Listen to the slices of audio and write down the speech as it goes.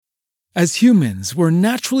As humans, we're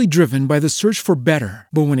naturally driven by the search for better.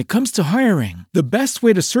 But when it comes to hiring, the best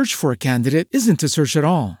way to search for a candidate isn't to search at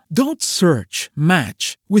all. Don't search,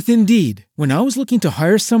 match with Indeed. When I was looking to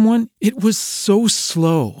hire someone, it was so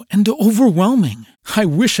slow and overwhelming. I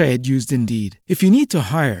wish I had used Indeed. If you need to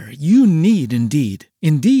hire, you need Indeed.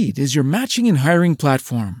 Indeed is your matching and hiring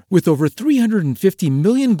platform with over 350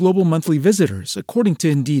 million global monthly visitors, according to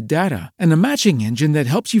Indeed data, and a matching engine that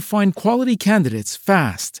helps you find quality candidates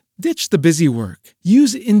fast. Ditch the busy work.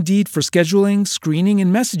 Use Indeed for scheduling, screening,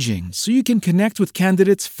 and messaging so you can connect with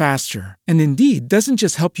candidates faster. And Indeed doesn't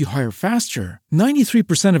just help you hire faster.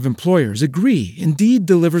 93% of employers agree Indeed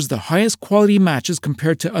delivers the highest quality matches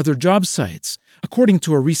compared to other job sites, according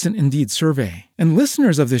to a recent Indeed survey. And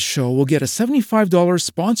listeners of this show will get a $75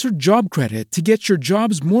 sponsored job credit to get your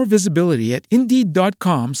jobs more visibility at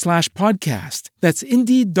Indeed.com/podcast. That's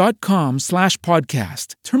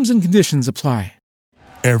Indeed.com/podcast. Terms and conditions apply.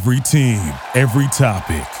 Every team, every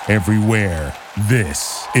topic, everywhere.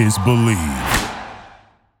 This is Believe.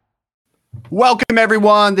 Welcome,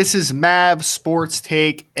 everyone. This is Mav Sports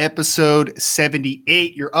Take, episode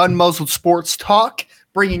 78, your unmuzzled sports talk,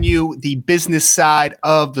 bringing you the business side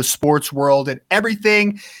of the sports world and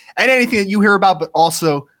everything and anything that you hear about, but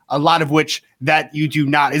also a lot of which that you do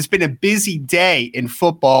not. It's been a busy day in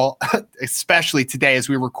football, especially today as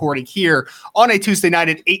we're recording here on a Tuesday night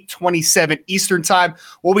at 8:27 Eastern time.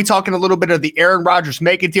 We'll be talking a little bit of the Aaron Rodgers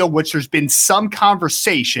mega deal, which there's been some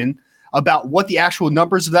conversation about what the actual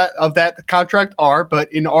numbers of that contract are.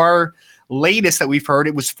 But in our latest that we've heard,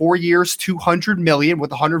 it was 4 years, $200 million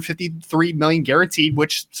with $153 million guaranteed,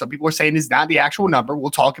 which some people are saying is not the actual number.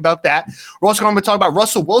 We'll talk about that. We're also going to talk about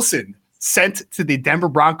Russell Wilson sent to the Denver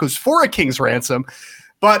Broncos for a king's ransom.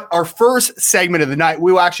 But our first segment of the night,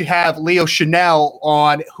 we will actually have Leo Chenal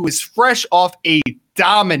on, who is fresh off a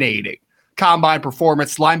dominating combine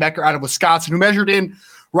performance, linebacker out of Wisconsin, who measured in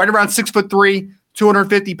right around 6'3",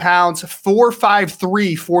 250 pounds,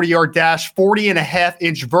 4.53 40-yard dash,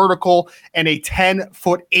 40.5-inch vertical, and a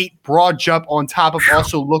 10'8" broad jump on top of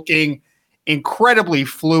also looking incredibly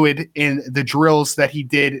fluid in the drills that he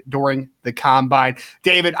did during the combine.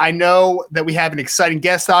 David, I know that we have an exciting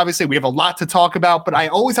guest. Obviously, we have a lot to talk about, but I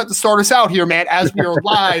always have to start us out here, man, as we are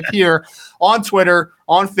live here on Twitter,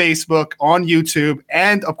 on Facebook, on YouTube,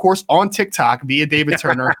 and of course on TikTok via David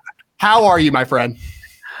Turner. How are you, my friend?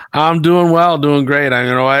 I'm doing well, doing great.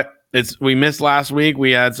 You know what? We missed last week.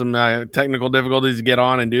 We had some technical difficulties to get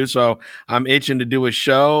on and do so. I'm itching to do a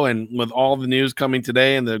show, and with all the news coming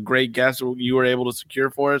today and the great guests you were able to secure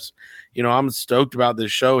for us, you know, I'm stoked about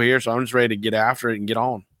this show here. So I'm just ready to get after it and get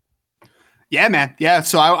on. Yeah, man. Yeah.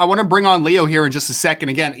 So I want to bring on Leo here in just a second.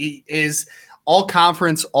 Again, he is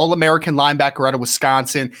all-conference, all-American linebacker out of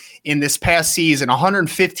Wisconsin in this past season.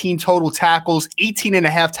 115 total tackles,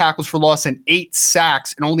 18.5 tackles for loss, and 8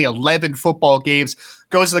 sacks in only 11 football games.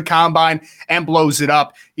 Goes to the combine and blows it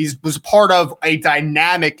up. He was part of a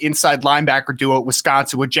dynamic inside linebacker duo at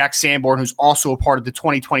Wisconsin with Jack Sanborn, who's also a part of the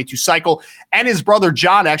 2022 cycle. And his brother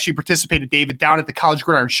John actually participated, David, down at the College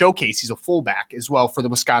Gridiron Showcase. He's a fullback as well for the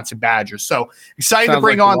Wisconsin Badgers. So excited to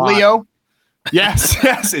bring on Leo. Yes,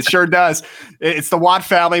 it sure does. It's the Watt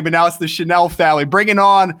family, but now it's the Chenal family. Bringing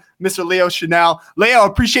on Mr. Leo Chenal. Leo,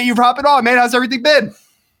 appreciate you for hopping on, man. How's everything been?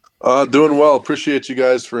 Doing well. Appreciate you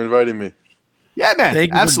guys for inviting me. Yeah, man.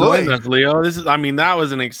 Thank you absolutely. for joining us, Leo. That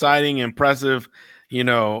was an exciting, impressive,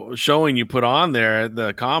 showing you put on there at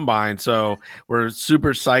the combine. So we're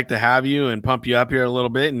super psyched to have you and pump you up here a little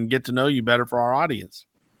bit and get to know you better for our audience.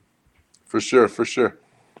 For sure.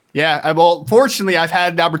 Yeah, well, fortunately, I've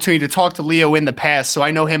had the opportunity to talk to Leo in the past, so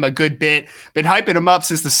I know him a good bit. Been hyping him up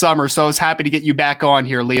since the summer, so I was happy to get you back on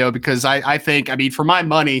here, Leo, because I think, for my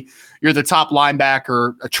money, you're the top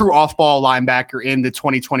linebacker, a true off-ball linebacker in the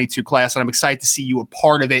 2022 class, and I'm excited to see you a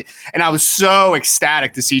part of it. And I was so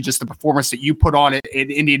ecstatic to see just the performance that you put on it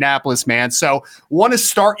in Indianapolis, man. So want to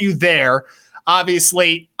start you there.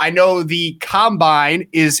 Obviously, I know the combine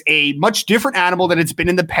is a much different animal than it's been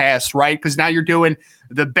in the past, right? Because now you're doing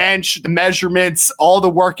the bench, the measurements, all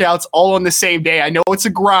the workouts, all on the same day. I know it's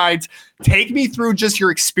a grind. Take me through just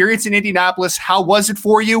your experience in Indianapolis. How was it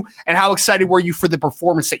for you? And how excited were you for the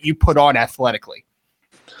performance that you put on athletically?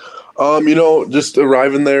 Just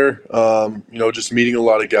arriving there, just meeting a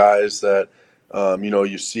lot of guys that,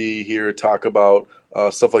 you see here, talk about,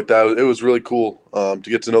 stuff like that. It was really cool to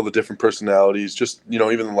get to know the different personalities, just, even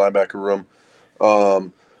the linebacker room.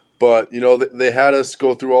 But they had us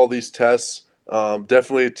go through all these tests,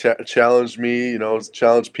 definitely challenged me,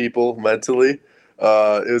 challenged people mentally.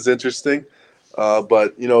 It was interesting.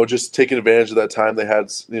 But just taking advantage of that time they had,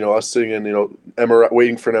 us sitting in, MRI,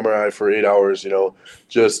 waiting for an MRI for 8 hours,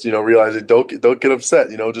 just realizing don't get upset,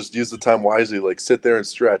 just use the time wisely, like sit there and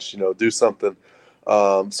stretch, do something.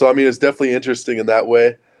 So I mean, it's definitely interesting in that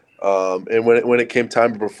way. And when it came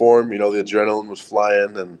time to perform, the adrenaline was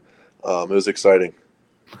flying, and it was exciting.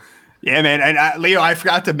 Yeah, man. And Leo, I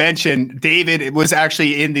forgot to mention, David was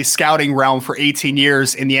actually in the scouting realm for 18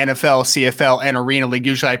 years in the NFL, CFL, and Arena League.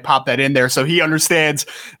 Usually I pop that in there. So he understands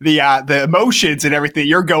the emotions and everything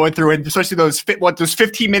you're going through, and especially those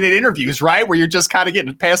 15-minute interviews, right? Where you're just kind of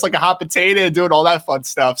getting passed like a hot potato and doing all that fun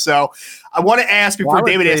stuff. So I want to ask before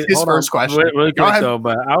David asks his first question. Really quick though,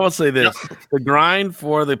 but I will say this. The grind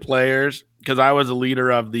for the players, because I was a leader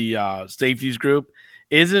of the safeties group,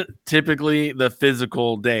 isn't typically the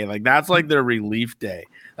physical day. Like that's like their relief day.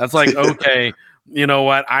 That's like, okay, you know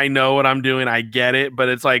what? I know what I'm doing. I get it. But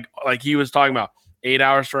it's like he was talking about 8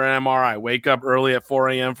 hours for an MRI, wake up early at 4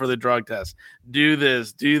 a.m. for the drug test, do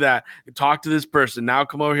this, do that, talk to this person. Now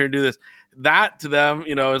come over here and do this. That to them,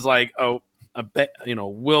 is like, oh, a bet,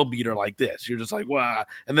 will beater like this. You're just like, wow.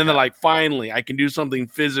 And then they're like, finally, I can do something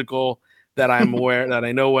physical that I'm aware that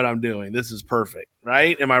I know what I'm doing. This is perfect.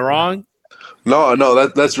 Right? Am I wrong? No,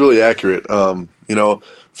 that's really accurate.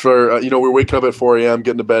 We're waking up at 4 a.m.,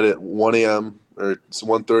 getting to bed at 1 a.m. or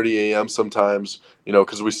 1:30 a.m. sometimes,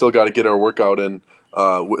 because we still got to get our workout in.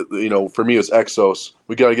 For me, it's Exos.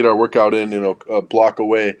 We got to get our workout in, a block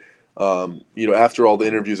away, after all the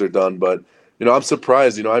interviews are done. But, I'm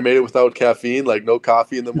surprised, I made it without caffeine, like no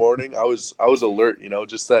coffee in the morning. I was alert,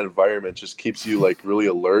 just that environment just keeps you like really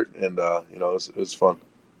alert. And, it was fun.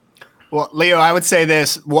 Well, Leo, I would say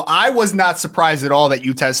this. Well, I was not surprised at all that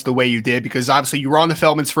you tested the way you did, because obviously you were on the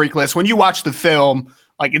Feldman's Freak list. When you watch the film,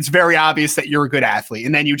 like it's very obvious that you're a good athlete.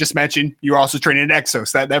 And then you just mentioned you're also training in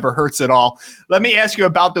Exos. That never hurts at all. Let me ask you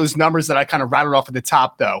about those numbers that I kind of rattled off at the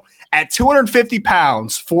top, though. At 250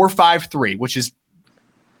 pounds, 4.53, which is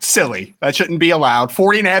silly. That shouldn't be allowed.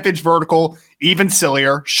 40.5-inch vertical, even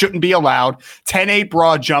sillier. Shouldn't be allowed. 10.8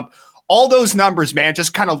 broad jump. All those numbers, man,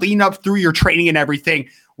 just kind of lean up through your training and everything.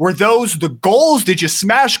 Were those the goals? Did you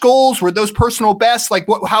smash goals? Were those personal bests? Like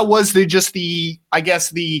how was the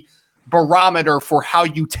barometer for how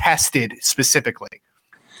you tested specifically?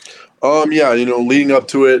 Leading up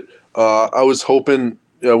to it, I was hoping,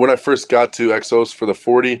 when I first got to Exos for the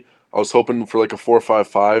 40, I was hoping for like a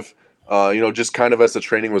 4.55. Just kind of as the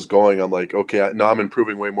training was going, I'm like, okay, now I'm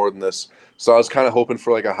improving way more than this. So I was kind of hoping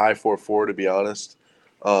for like a high 4.4, to be honest.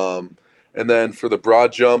 And then for the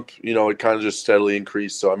broad jump, it kind of just steadily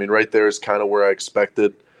increased. So, I mean, right there is kind of where I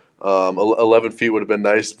expected. 11 feet would have been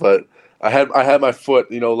nice, but I had my foot,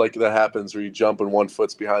 like that happens where you jump and one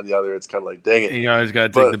foot's behind the other. It's kind of like, dang it. You always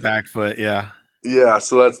got to take the back foot. Yeah. Yeah.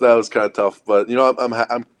 So that was kind of tough, but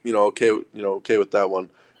I'm okay with that one.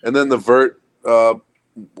 And then the vert,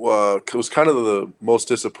 was kind of the most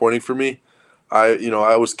disappointing for me.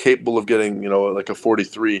 I was capable of getting, like a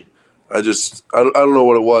 43. I don't know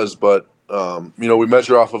what it was, but we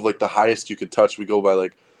measure off of like the highest you could touch. We go by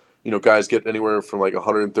like, guys get anywhere from like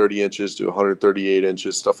 130 inches to 138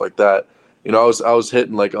 inches, stuff like that. I was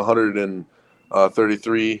hitting like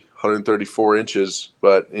 133, 134 inches,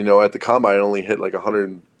 but at the combine I only hit like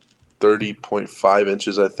 130.5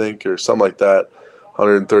 inches, I think, or something like that,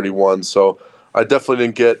 131. So I definitely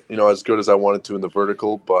didn't get as good as I wanted to in the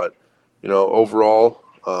vertical, but overall,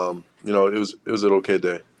 it was an okay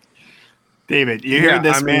day. David, you hear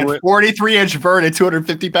this, man? 43-inch vert at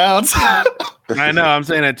 250 pounds. I know. I'm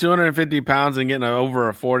saying at 250 pounds and getting over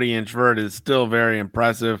a 40-inch vert is still very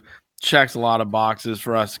impressive. Checks a lot of boxes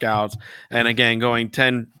for us scouts. And again, going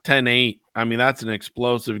 10-8, I mean, that's an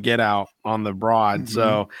explosive get out on the broad. Mm-hmm.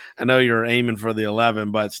 So I know you're aiming for the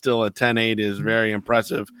 11, but still a 10-8 is very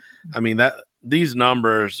impressive. I mean, these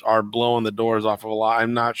numbers are blowing the doors off of a lot.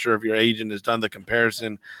 I'm not sure if your agent has done the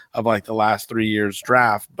comparison of like the last 3 years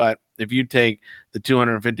draft, but if you take the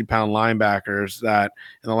 250-pound linebackers that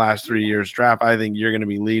in the last 3 years draft, I think you're going to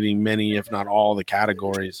be leading many, if not all, the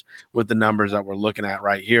categories with the numbers that we're looking at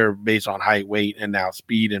right here based on height, weight, and now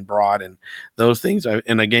speed and broad and those things.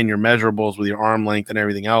 And again, your measurables with your arm length and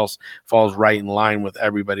everything else falls right in line with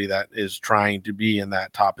everybody that is trying to be in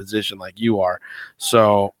that top position like you are.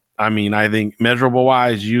 So, I mean, I think measurable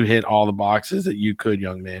wise, you hit all the boxes that you could,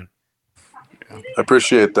 young man. I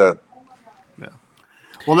appreciate that. Yeah.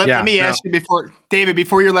 Well, let me ask you before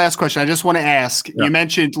your last question, I just want to ask, you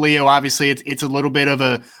mentioned, Leo, obviously it's a little bit of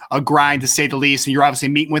a grind to say the least, and you're obviously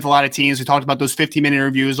meeting with a lot of teams. We talked about those 15-minute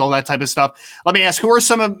interviews, all that type of stuff. Let me ask, who are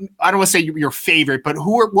some of, I don't want to say your favorite, but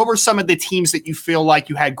what were some of the teams that you feel like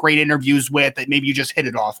you had great interviews with that maybe you just hit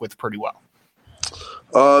it off with pretty well?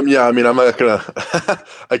 Yeah, I mean, I'm not gonna.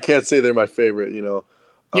 I can't say they're my favorite,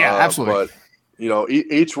 Yeah, absolutely. but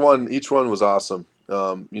each one was awesome.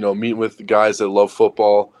 Meeting with guys that love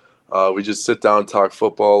football. We just sit down and talk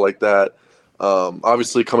football like that.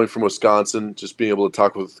 Obviously, coming from Wisconsin, just being able to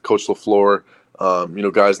talk with Coach LaFleur,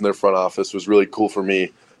 guys in their front office was really cool for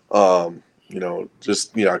me. Growing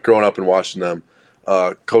up and watching them.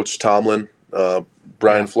 Coach Tomlin,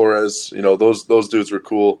 Brian Flores, those dudes were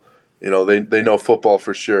cool. They know football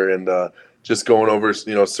for sure, and just going over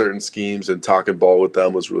certain schemes and talking ball with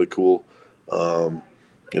them was really cool. All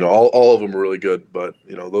of them were really good, but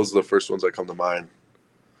those are the first ones that come to mind.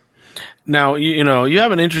 Now you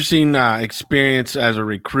have an interesting experience as a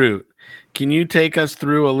recruit. Can you take us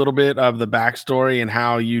through a little bit of the backstory and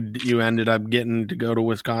how you ended up getting to go to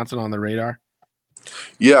Wisconsin on the radar?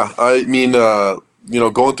 Yeah, I mean,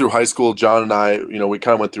 going through high school, John and I, we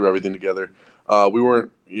kind of went through everything together. We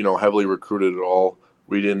weren't, heavily recruited at all.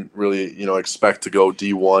 We didn't really, expect to go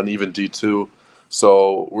D1, even D2.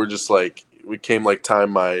 So we're just like, we came like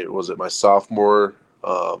my sophomore,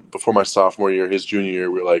 before my sophomore year, his junior year,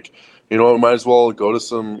 we were like, we might as well go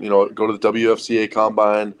to go to the WFCA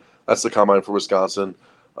combine. That's the combine for Wisconsin.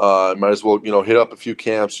 Might as well, hit up a few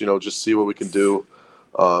camps, just see what we can do.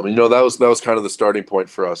 That was kind of the starting point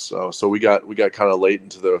for us. So we got kind of late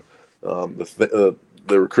into the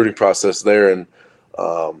recruiting process there, and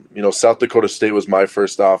South Dakota State was my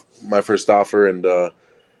first offer, and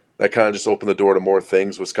that kind of just opened the door to more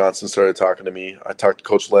things. Wisconsin started talking to me. I talked to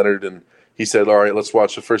Coach Leonard, and he said, "All right, let's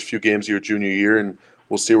watch the first few games of your junior year, and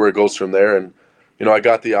we'll see where it goes from there." And I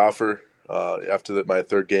got the offer after my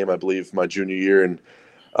third game, I believe, my junior year, and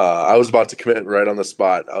I was about to commit right on the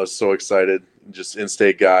spot. I was so excited, just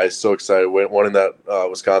in-state guy, so excited, wanting that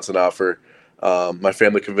Wisconsin offer. My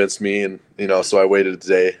family convinced me, and so I waited a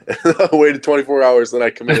day. I waited 24 hours, then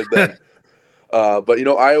I committed then. But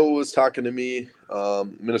Iowa was talking to me.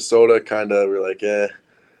 Minnesota kind of were like, they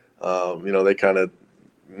kind of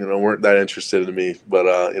weren't that interested in me. But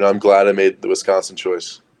I'm glad I made the Wisconsin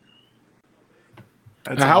choice.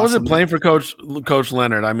 How was it playing for Coach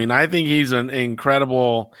Leonard? I mean, I think he's an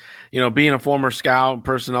incredible, being a former scout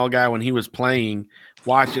personnel guy when he was playing,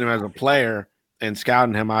 watching him as a player and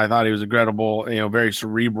scouting him. I thought he was a credible, very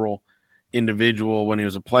cerebral individual when he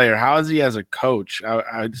was a player. How is he as a coach?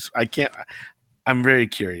 I'm very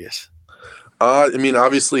curious. I mean,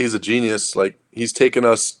 obviously he's a genius. Like, he's taken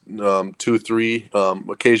us 2, 3,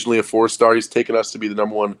 occasionally a 4-star. He's taken us to be the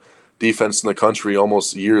number one defense in the country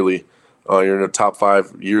almost yearly. You're in the top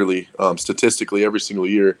 5 yearly, statistically, every single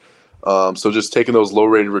year. So just taking those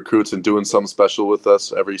low-rated recruits and doing something special with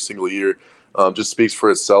us every single year just speaks for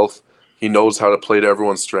itself. He knows how to play to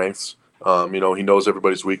everyone's strengths. He knows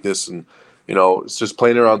everybody's weakness, and it's just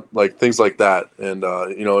playing around like things like that. And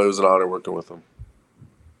it was an honor working with him.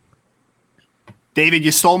 David,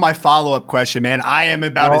 you stole my follow-up question, man. I am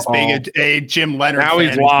about as big a Jim Leonard fan. Now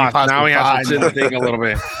he's lost. Now he has to sit and think a little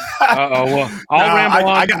bit. Well, I'll ramble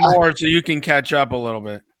on more so you can catch up a little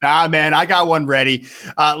bit. Nah, man, I got one ready.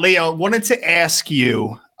 Leo, wanted to ask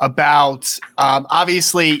you about,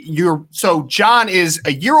 obviously, so John is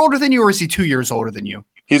a year older than you, or is he 2 years older than you?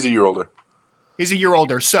 He's a year older. He's a year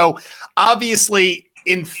older. So obviously,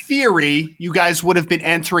 in theory, you guys would have been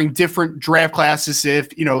entering different draft classes if,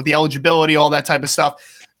 the eligibility, all that type of stuff.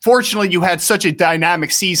 Fortunately, you had such a dynamic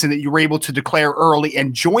season that you were able to declare early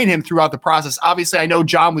and join him throughout the process. Obviously, I know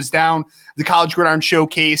John was down the College Gridiron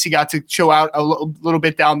Showcase. He got to show out a little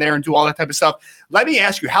bit down there and do all that type of stuff. Let me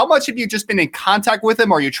ask you, how much have you just been in contact with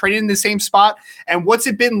him? Are you training in the same spot? And what's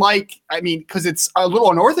it been like? I mean, because it's a little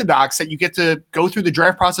unorthodox that you get to go through the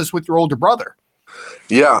draft process with your older brother.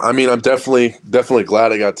 Yeah, I mean, I'm definitely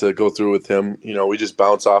glad I got to go through with him. We just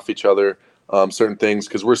bounce off each other, certain things,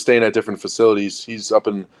 because we're staying at different facilities. He's up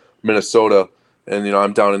in Minnesota, and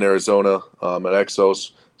I'm down in Arizona at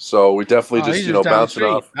Exos. So we definitely just bouncing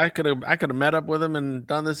off. I could have met up with him and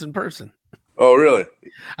done this in person. Oh, really?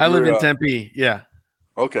 I live in Tempe. Yeah.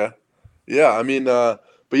 Okay. Yeah, I mean, but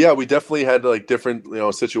yeah, we definitely had like different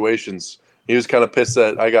situations. He was kind of pissed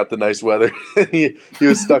that I got the nice weather. he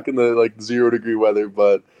was stuck in the 0-degree weather.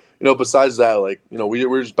 But besides that, we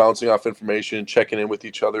were just bouncing off information, checking in with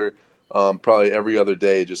each other, probably every other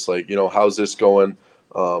day. Just how's this going?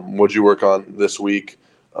 What'd you work on this week?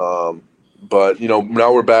 But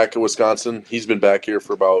now we're back in Wisconsin. He's been back here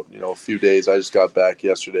for about a few days. I just got back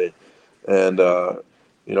yesterday, and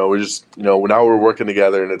we're just now we're working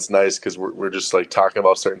together, and it's nice because we're just talking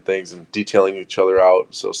about certain things and detailing each other out.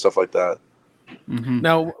 So stuff like that. Mm-hmm.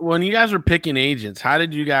 Now, when you guys were picking agents, how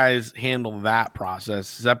did you guys handle that process?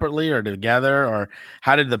 Separately or together, or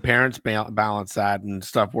how did the parents balance that and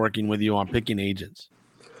stuff working with you on picking agents?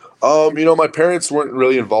 My parents weren't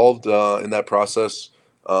really involved in that process.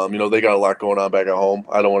 They got a lot going on back at home.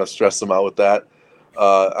 I don't want to stress them out with that.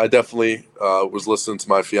 I definitely was listening to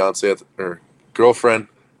my fiance or girlfriend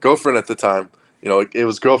at the time. It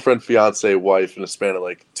was girlfriend, fiance, wife in a span of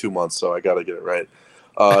like 2 months, so I got to get it right.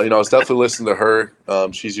 I was definitely listening to her.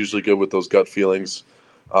 She's usually good with those gut feelings.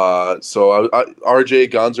 So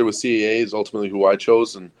RJ Gonzer with CAA is ultimately who I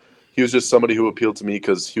chose, and he was just somebody who appealed to me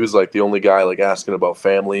because he was like the only guy like asking about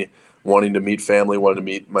family, wanting to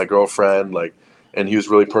meet my girlfriend, and he was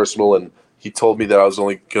really personal, and he told me that I was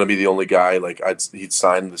only going to be the only guy he'd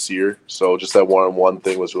signed this year. So just that one-on-one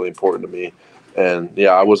thing was really important to me. And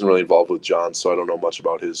yeah, I wasn't really involved with John, so I don't know much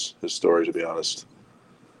about his story, to be honest.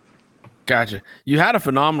 Gotcha. You had a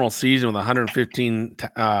phenomenal season with 115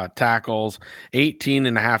 tackles, 18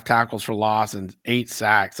 and a half tackles for loss, and 8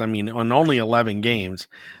 sacks. I mean, on only 11 games.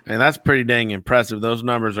 And that's pretty dang impressive. Those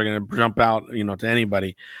numbers are going to jump out, to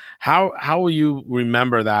anybody. How will you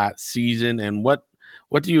remember that season, and what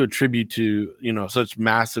do you attribute to, such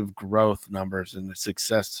massive growth numbers and the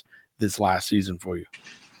success this last season for you?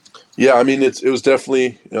 Yeah, I mean, it was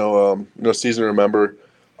definitely, season to remember.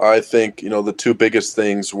 I think, the two biggest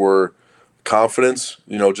things were confidence,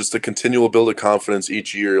 just a continual build of confidence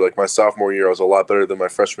each year. Like my sophomore year, I was a lot better than my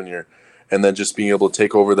freshman year. And then just being able to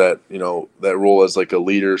take over that, that role as like a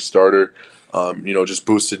leader, starter, just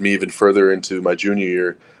boosted me even further into my junior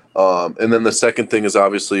year. And then the second thing is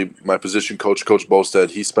obviously my position coach, Coach Bostad.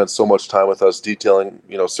 He spent so much time with us detailing,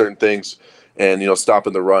 certain things and,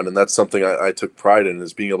 stopping the run. And that's something I took pride in,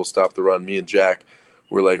 is being able to stop the run. Me and Jack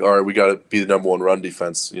were like, all right, we got to be the number one run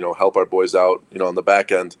defense, help our boys out, on the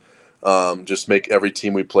back end. Just make every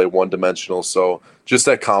team we play one-dimensional. So just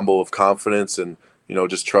that combo of confidence and,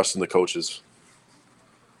 just trusting the coaches.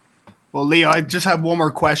 Well, Leo, I just have one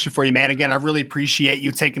more question for you, man. Again, I really appreciate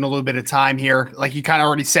you taking a little bit of time here. Like you kind of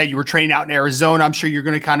already said, you were training out in Arizona. I'm sure you're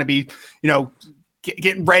going to kind of be,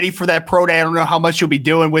 getting ready for that pro day. I don't know how much you'll be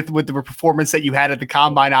doing with the performance that you had at the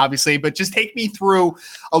combine, obviously, but just take me through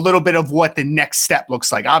a little bit of what the next step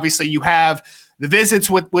looks like. Obviously, you have the visits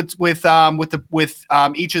with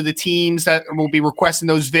each of the teams that will be requesting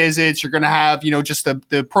those visits. You're going to have, just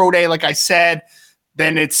the pro day, like I said.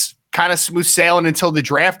 Then it's kind of smooth sailing until the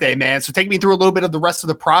draft day, man. So take me through a little bit of the rest of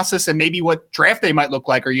the process and maybe what draft day might look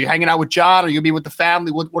like. Are you hanging out with John? Are you going to be with the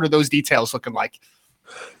family? What are those details looking like?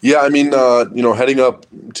 Yeah, I mean, heading up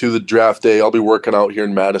to the draft day, I'll be working out here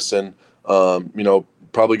in Madison.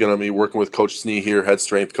 Probably going to be working with Coach Snee here, head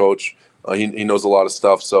strength coach. He knows a lot of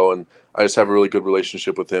stuff. So, and I just have a really good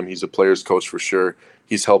relationship with him. He's a player's coach for sure.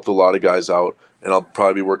 He's helped a lot of guys out. And I'll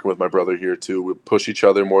probably be working with my brother here too. We push each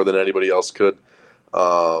other more than anybody else could.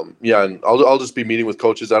 And I'll just be meeting with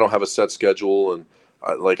coaches. I don't have a set schedule, and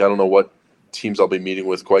I don't know what teams I'll be meeting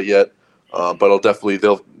with quite yet. But I'll definitely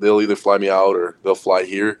they'll either fly me out or they'll fly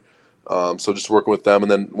here. So just working with them,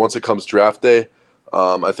 and then once it comes draft day,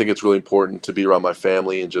 I think it's really important to be around my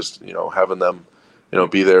family and just having them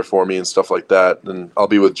be there for me and stuff like that. And I'll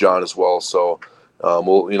be with John as well. So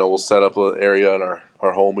we'll set up an area in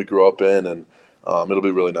our home we grew up in, and it'll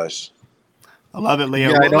be really nice. I love it,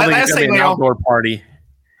 Leo. Yeah, I don't think it's going to be an outdoor party.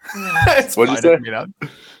 What'd you say? I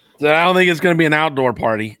don't think it's going to be an outdoor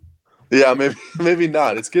party. Yeah, maybe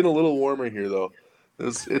not. It's getting a little warmer here though.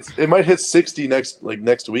 It might hit 60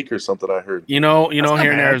 next week or something. I heard. Here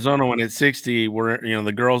in Arizona when it's 60, we're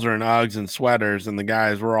the girls are in Uggs and sweaters, and the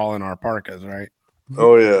guys we're all in our parkas, right?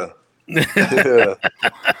 Oh yeah. Yeah.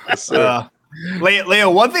 Yes,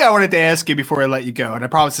 Leo, one thing I wanted to ask you before I let you go, and I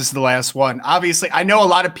promise this is the last one. Obviously, I know a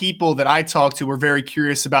lot of people that I talk to were very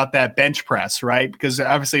curious about that bench press, right? Because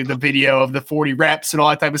obviously the video of the 40 reps and all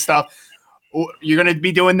that type of stuff. You're going to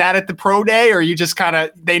be doing that at the pro day, or you just kind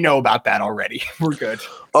of they know about that already? We're good.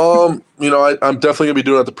 I'm definitely gonna be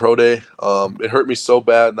doing it at the pro day. It hurt me so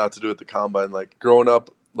bad not to do it at the combine. Like growing up,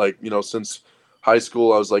 since high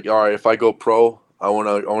school, I was like, all right, if I go pro, I want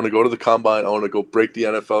to go to the combine. I want to go break the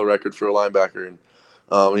NFL record for a linebacker, and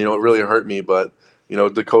it really hurt me. But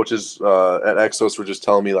the coaches at Exos were just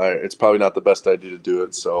telling me it's probably not the best idea to do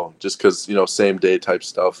it. So just because same day type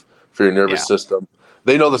stuff for your nervous system.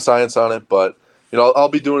 They know the science on it, but I'll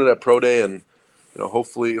be doing it at pro day, and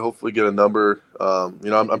hopefully get a number. I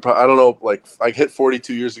don't know, like I hit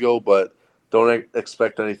 42 years ago, but don't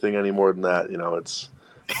expect anything any more than that. It's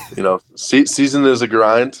season is a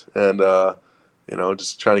grind, and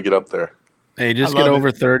just trying to get up there. Hey, just get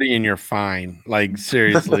over 30 and you're fine. Like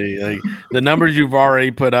seriously, like the numbers you've already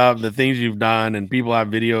put up, the things you've done, and people have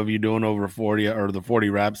video of you doing over 40 or the 40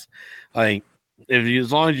 reps. Like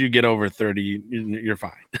as long as you get over 30, you're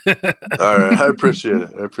fine. All right. I appreciate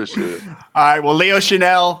it. All right. Well, Leo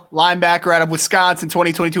Chanel, linebacker out of Wisconsin,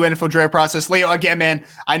 2022 NFL draft process. Leo, again, man,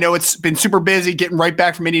 I know it's been super busy getting right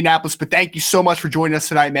back from Indianapolis, but thank you so much for joining us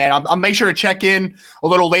tonight, man. I'll make sure to check in a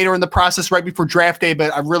little later in the process right before draft day,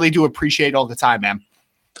 but I really do appreciate all the time, man.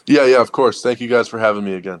 Yeah, of course. Thank you guys for having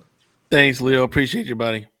me again. Thanks, Leo. Appreciate you,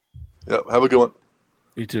 buddy. Yep. Have a good one.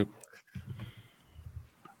 You too.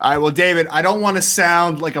 All right, well, David, I don't want to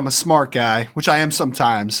sound like I'm a smart guy, which I am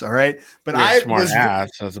sometimes. All right, but You're a smart ass.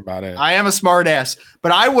 That's about it. I am a smart ass,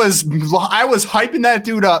 but I was hyping that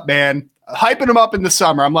dude up, man, hyping him up in the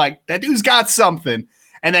summer. I'm like, that dude's got something,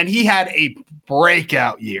 and then he had a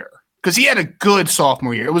breakout year because he had a good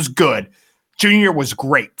sophomore year. It was good. Junior year was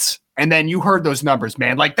great, and then you heard those numbers,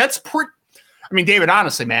 man. Like that's pretty. I mean, David,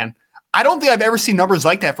 honestly, man, I don't think I've ever seen numbers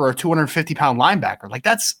like that for a 250-pound linebacker. Like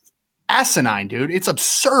that's asinine, dude. It's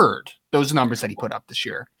absurd, those numbers that he put up this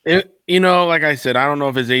year. Like I said, I don't know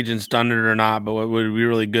if his agent's done it or not, but what would be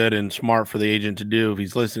really good and smart for the agent to do if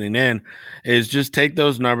he's listening in is just take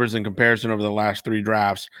those numbers in comparison over the last 3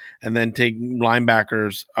 drafts and then take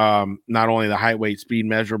linebackers, not only the height, weight, speed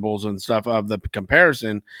measurables and stuff of the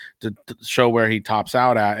comparison to show where he tops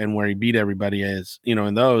out at and where he beat everybody is,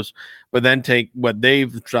 in those, but then take what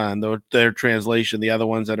they've done, their translation, the other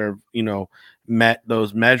ones that are, met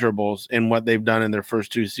those measurables and what they've done in their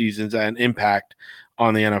first 2 seasons and impact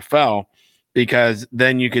on the NFL, because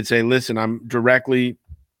then you could say, listen, I'm directly,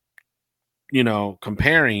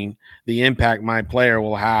 comparing the impact my player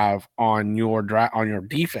will have on your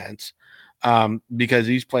defense, because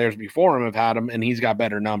these players before him have had him and he's got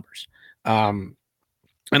better numbers. And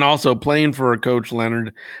also playing for Coach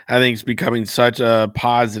Leonhard, I think it's becoming such a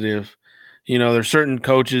positive. There's certain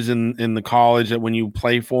coaches in the college that when you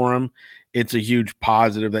play for them, it's a huge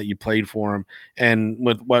positive that you played for him. And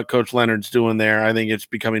with what Coach Leonhard's doing there, I think it's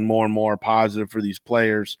becoming more and more positive for these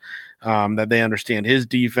players, that they understand his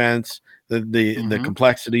defense, the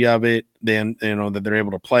complexity of it, then, that they're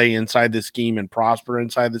able to play inside the scheme and prosper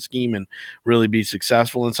inside the scheme and really be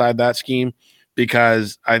successful inside that scheme.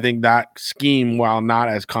 Because I think that scheme, while not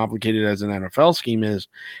as complicated as an NFL scheme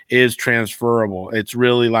is transferable. It's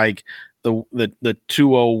really like the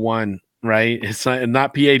 201, right? It's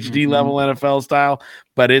not PhD level NFL style,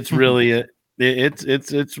 but it's really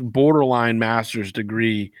it's borderline master's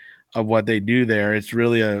degree of what they do there. It's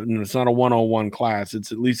really it's not a 101 class.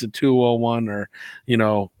 It's at least a 201 or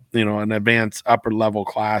an advanced upper level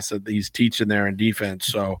class that he's teaching there in defense.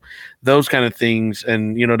 So those kind of things,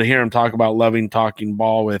 and to hear him talk about loving talking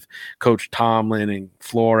ball with Coach Tomlin and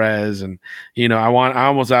Flores, and I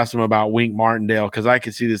almost asked him about Wink Martindale, because I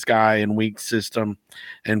could see this guy in Wink's system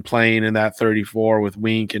and playing in that 34 with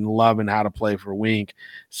Wink and loving how to play for Wink.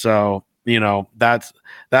 So that's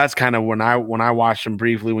kind of when I watched him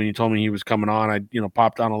briefly when you told me he was coming on, I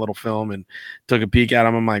popped on a little film and took a peek at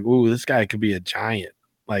him. I'm like, ooh, this guy could be a giant.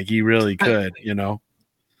 Like he really could,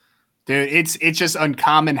 Dude, it's just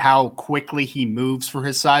uncommon how quickly he moves for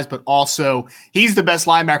his size, but also he's the best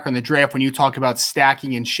linebacker in the draft when you talk about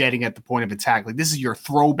stacking and shedding at the point of attack. Like this is your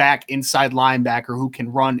throwback inside linebacker who can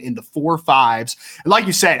run in the 4.5s. And like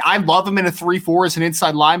you said, I love him in a 3.4 as an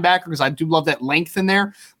inside linebacker because I do love that length in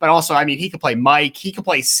there. But also, I mean, he could play Mike, he could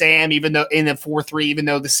play Sam, even though in the 4.3, even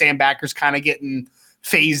though the Sam backer's kind of getting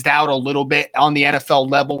phased out a little bit on the NFL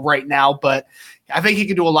level right now. But I think he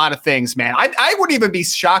can do a lot of things, man. I wouldn't even be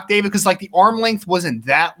shocked, David, because like the arm length wasn't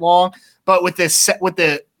that long, but with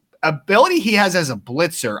the ability he has as a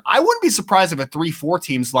blitzer, I wouldn't be surprised if a 3-4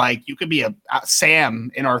 team's like, you could be a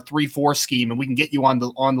Sam in our 3-4 scheme and we can get you on the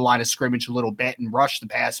line of scrimmage a little bit and rush the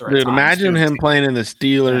passer. Dude, imagine him playing in the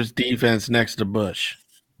Steelers defense next to Bush.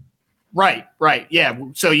 Right. Yeah.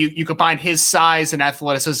 So you combine his size and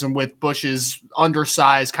athleticism with Bush's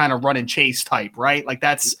undersized kind of run and chase type, right? Like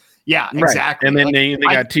that's, yeah, right. Exactly. And then they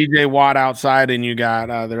got TJ Watt outside and you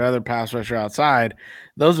got their other pass rusher outside.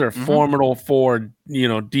 Those are formidable for,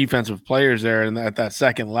 defensive players there and at that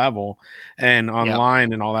second level and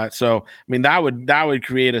online and all that. So, I mean, that would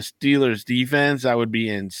create a Steelers defense that would be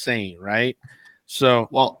insane, right? So,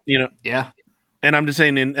 well, yeah. And I'm just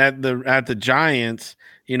saying at the Giants,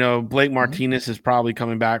 Blake Martinez is probably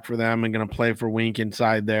coming back for them and going to play for Wink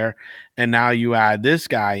inside there. And now you add this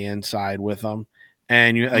guy inside with them.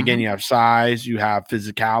 And you have size, you have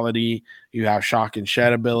physicality, you have shock and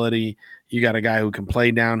shed ability. You got a guy who can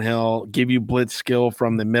play downhill, give you blitz skill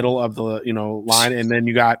from the middle of the line, and then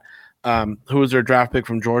you got who was their draft pick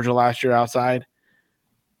from Georgia last year outside?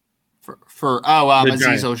 Azeez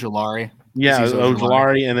Ojulari. Yeah,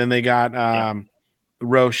 Ojulari, and then they got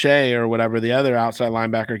Roche or whatever, the other outside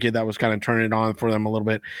linebacker kid that was kind of turning it on for them a little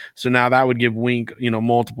bit. So now that would give Wink,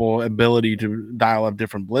 multiple ability to dial up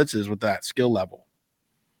different blitzes with that skill level.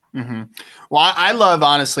 Mm-hmm. Well, I love,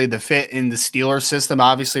 honestly, the fit in the Steelers system,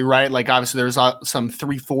 obviously, right? Like, obviously, there's some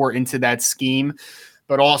 3-4 into that scheme,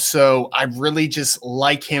 but also I really just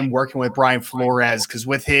like him working with Brian Flores because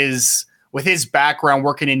with his background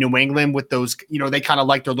working in New England with those, they kind of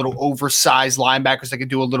like their little oversized linebackers that can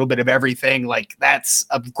do a little bit of everything. Like, that's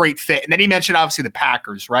a great fit. And then he mentioned, obviously, the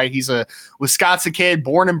Packers, right? He's a Wisconsin kid,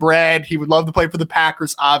 born and bred. He would love to play for the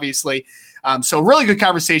Packers, obviously. So really good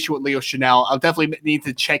conversation with Leo Chenal. I'll definitely need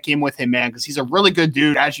to check in with him, man, because he's a really good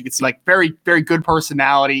dude. As you can see, like very, very good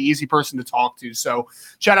personality, easy person to talk to. So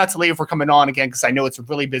shout out to Leo for coming on again, because I know it's a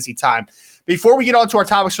really busy time. Before we get on to our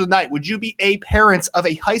topics for the night, would you be a parent of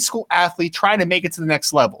a high school athlete trying to make it to the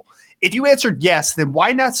next level? If you answered yes, then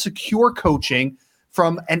why not secure coaching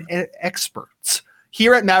from an expert?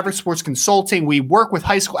 Here at Maverick Sports Consulting, we work with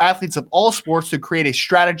high school athletes of all sports to create a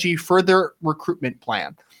strategy for their recruitment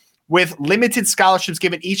plan. With limited scholarships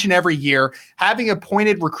given each and every year, having a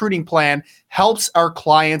pointed recruiting plan helps our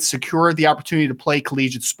clients secure the opportunity to play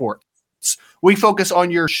collegiate sports. We focus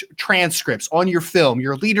on your transcripts, on your film,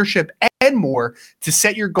 your leadership, and more to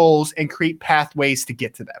set your goals and create pathways to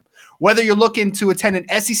get to them. Whether you're looking to attend an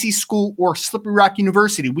SEC school or Slippery Rock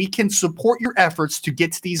University, we can support your efforts to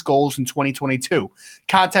get to these goals in 2022.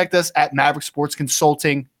 Contact us at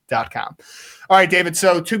mavericksportsconsulting.com. All right, David.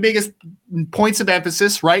 So 2 biggest points of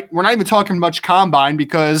emphasis, right? We're not even talking much combine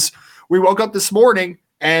because we woke up this morning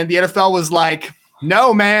and the NFL was like,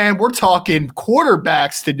 no, man, we're talking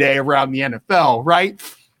quarterbacks today around the NFL, right?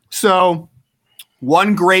 So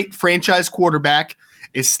one great franchise quarterback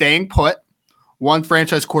is staying put. One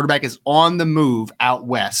franchise quarterback is on the move out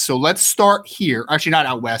west. So let's start here. Actually, not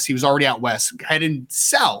out west. He was already out west, heading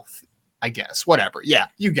south, I guess. Whatever. Yeah,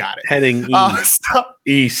 you got it. Heading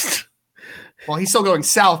east. Well, he's still going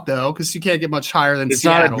south, though, because you can't get much higher than it's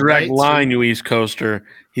Seattle. It's not a direct line, so, you East Coaster.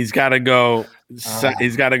 He's got to go.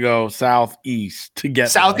 He's got to go southeast to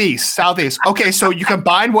get southeast. Okay, so you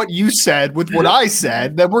combine what you said with what I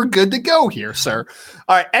said, then we're good to go here, sir.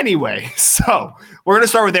 All right. Anyway, so we're going to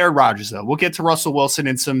start with Aaron Rodgers, though. We'll get to Russell Wilson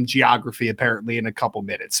and some geography apparently in a couple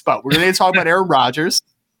minutes, but we're going to talk about Aaron Rodgers,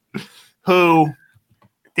 who.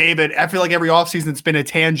 David, I feel like every offseason it's been a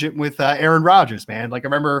tangent with Aaron Rodgers, man. Like,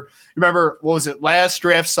 remember, what was it, last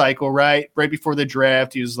draft cycle, right? Right before the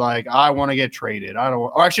draft, he was like, I want to get traded.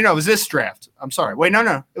 Actually, no, it was this draft. I'm sorry. Wait,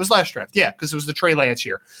 no. It was last draft. Yeah, because it was the Trey Lance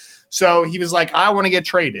year. So he was like, I want to get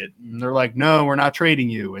traded. And they're like, no, we're not trading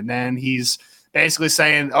you. And then he's basically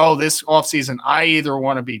saying, oh, this offseason, I either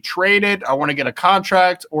want to be traded, I want to get a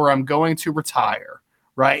contract, or I'm going to retire,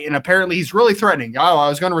 right? And apparently he's really threatening. Oh, I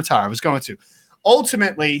was going to retire. I was going to.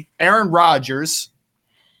 Ultimately, Aaron Rodgers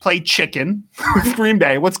played chicken with Green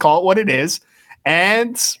Bay. Let's call it what it is.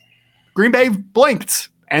 And Green Bay blinked,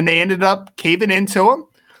 and they ended up caving into him.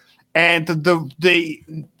 And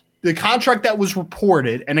the contract that was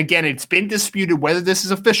reported, and again, it's been disputed whether this is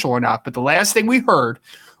official or not, but the last thing we heard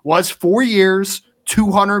was 4 years,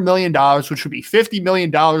 $200 million, which would be $50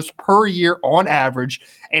 million per year on average,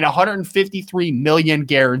 and $153 million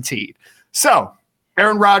guaranteed. So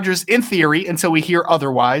Aaron Rodgers, in theory, until we hear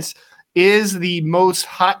otherwise, is the most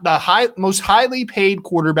highly paid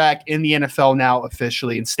quarterback in the NFL now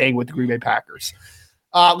officially, and staying with the Green Bay Packers.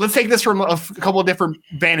 Let's take this from a couple of different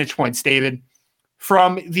vantage points, David.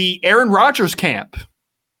 From the Aaron Rodgers camp,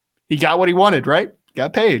 he got what he wanted, right?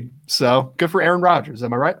 Got paid. So good for Aaron Rodgers.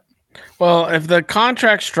 Am I right? Well, if the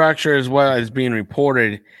contract structure is what is being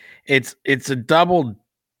reported, it's a double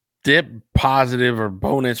dip positive or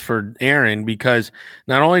bonus for Aaron, because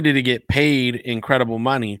not only did he get paid incredible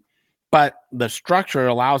money, but the structure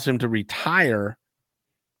allows him to retire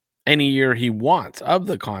any year he wants of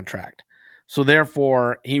the contract. So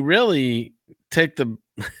therefore, he really took the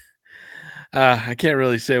I can't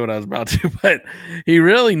really say what I was about to, but he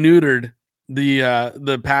really neutered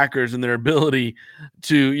the Packers and their ability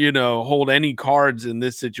to, hold any cards in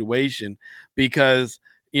this situation, because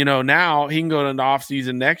now he can go into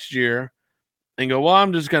offseason next year and go, well,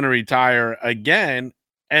 I'm just going to retire again.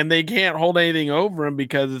 And they can't hold anything over him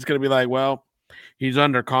because it's going to be like, well, he's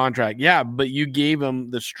under contract. Yeah, but you gave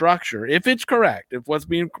him the structure. If it's correct, if what's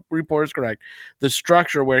being reported is correct, the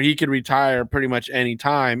structure where he could retire pretty much any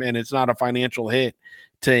time, and it's not a financial hit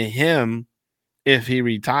to him if he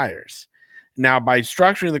retires. Now, by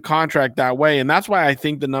structuring the contract that way, and that's why I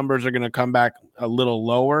think the numbers are going to come back a little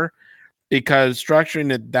lower, because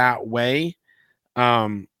structuring it that way,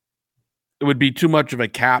 it would be too much of a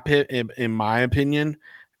cap hit, in my opinion,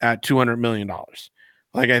 at $200 million.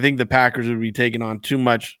 Like, I think the Packers would be taking on too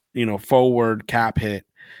much, forward cap hit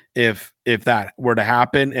if that were to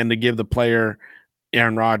happen, and to give the player,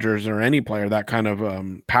 Aaron Rodgers or any player, that kind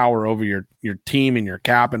of power over your team and your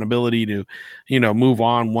cap and ability to, move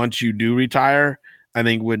on once you do retire, I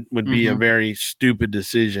think would be a very stupid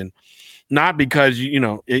decision. Not because,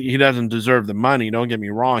 he doesn't deserve the money. Don't get me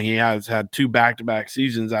wrong. He has had 2 back-to-back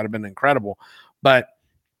seasons that have been incredible, but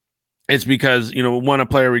it's because, when a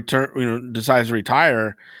player decides to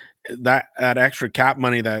retire, that extra cap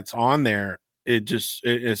money that's on there,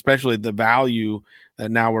 especially the value that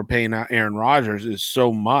now we're paying out Aaron Rodgers is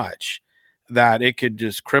so much that it could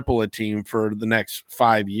just cripple a team for the next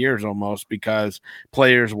 5 years almost, because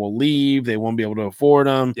players will leave. They won't be able to afford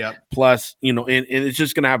them. Yep. Plus, and it's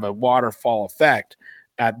just going to have a waterfall effect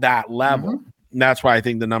at that level. And that's why I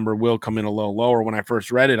think the number will come in a little lower. When I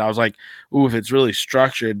first read it, I was like, ooh, if it's really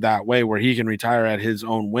structured that way where he can retire at his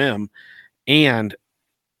own whim and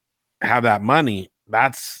have that money,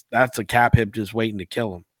 that's a cap hit just waiting to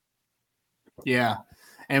kill him. Yeah.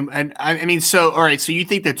 And I mean, so, all right, so you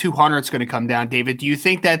think the 200 is going to come down, David. Do you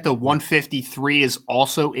think that the 153 is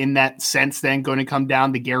also in that sense then going to come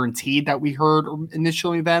down, the guaranteed that we heard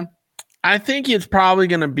initially then? I think it's probably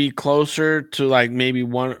going to be closer to like maybe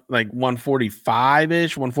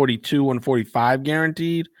 145-ish, 142, 145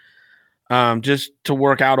 guaranteed. Just to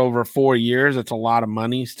work out over 4 years. It's a lot of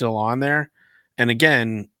money still on there. And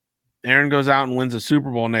again, Aaron goes out and wins the Super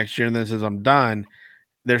Bowl next year and then says, I'm done.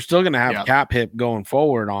 They're still going to have cap hit going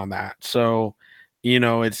forward on that. So,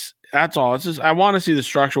 that's all. It's just, I want to see the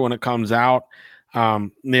structure when it comes out.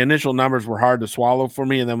 The initial numbers were hard to swallow for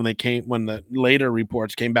me. And then when the later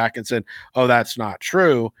reports came back and said, oh, that's not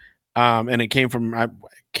true. And it came from,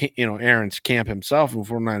 Aaron's camp himself. And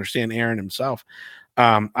from what I understand, Aaron himself,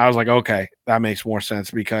 I was like, okay, that makes more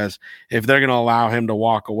sense, because if they're going to allow him to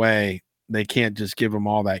walk away, they can't just give him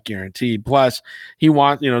all that guaranteed. Plus, he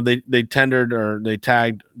wants, they tendered or they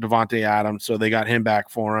tagged Davante Adams, so they got him back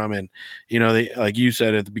for him. And, they, like you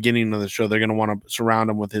said at the beginning of the show, they're going to want to surround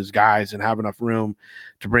him with his guys and have enough room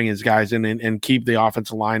to bring his guys in and keep the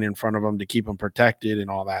offensive line in front of him to keep him protected and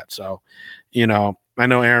all that. So, I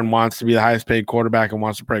know Aaron wants to be the highest paid quarterback and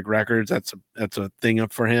wants to break records. That's a thing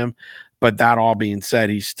for him. But that all being said,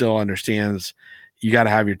 he still understands you got to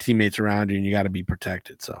have your teammates around you and you got to be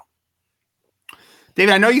protected. So.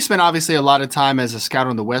 David, I know you spent obviously a lot of time as a scout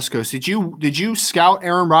on the West Coast. Did you scout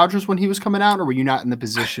Aaron Rodgers when he was coming out, or were you not in that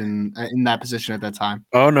position at that time?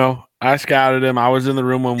 Oh no, I scouted him. I was in the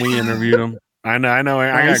room when we interviewed him. I know.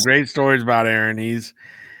 Nice. I got great stories about Aaron. He's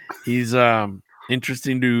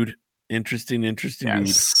interesting dude. Interesting dude.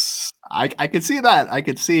 I could see that. I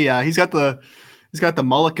could see he's got the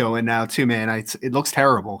mullet going now too, man. It looks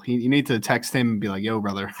terrible. You need to text him and be like, "Yo,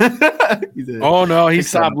 brother." Oh no, he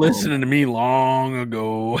stopped listening to me long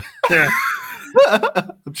ago.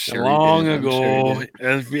 I'm sure long ago.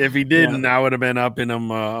 If he didn't, I would have been up in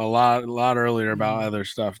him a lot earlier about other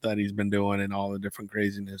stuff that he's been doing and all the different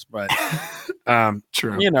craziness. But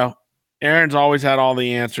true. Aaron's always had all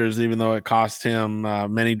the answers, even though it cost him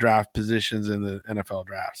many draft positions in the NFL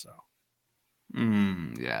draft. So.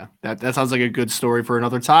 Yeah, that sounds like a good story for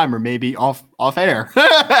another time, or maybe off air.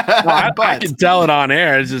 I can tell it on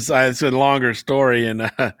air. It's just it's a longer story, and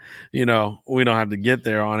we don't have to get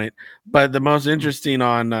there on it. But the most interesting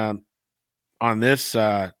on this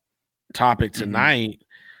topic tonight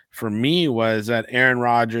for me was that Aaron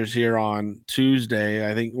Rodgers here on Tuesday.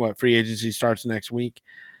 I think free agency starts next week.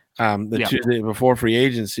 Tuesday before free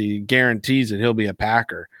agency guarantees that he'll be a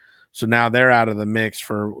Packer. So now they're out of the mix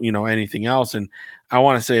for, anything else. And I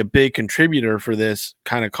want to say a big contributor for this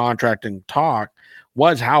kind of contracting talk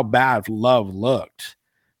was how bad Love looked.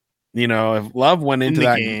 If Love went into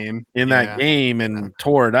that game and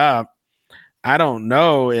tore it up, I don't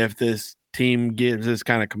know if this team gives this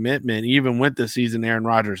kind of commitment, even with the season Aaron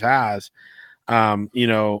Rodgers has.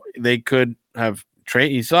 They could have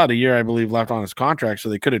traded. He still had a year, I believe, left on his contract, so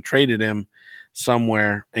they could have traded him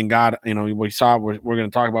somewhere and got, we saw, we're going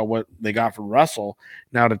to talk about what they got for Russell.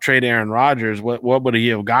 Now to trade Aaron Rodgers, what would he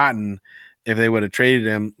have gotten if they would have traded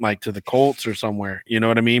him like to the Colts or somewhere? You know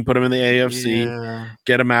what I mean? Put him in the AFC,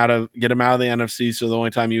 get him out of the NFC. So the only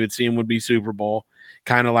time you would see him would be Super Bowl,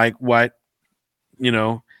 kind of like what,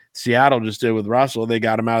 Seattle just did with Russell. They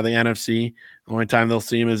got him out of the NFC. The only time they'll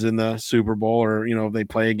see him is in the Super Bowl, or, if they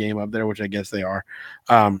play a game up there, which I guess they are.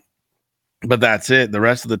 But that's it. The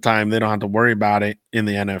rest of the time, they don't have to worry about it in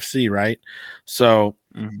the NFC, right? So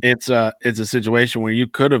it's a situation where you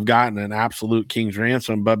could have gotten an absolute king's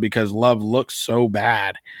ransom, but because Love looks so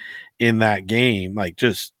bad in that game, like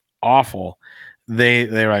just awful,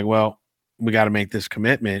 they're like, well, we got to make this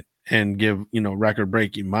commitment. and give,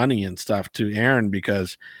 record-breaking money and stuff to Aaron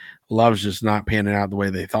because Love's just not panning out the way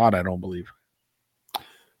they thought, I don't believe.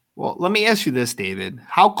 Well, let me ask you this, David.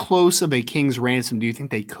 How close of a king's ransom do you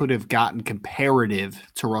think they could have gotten comparative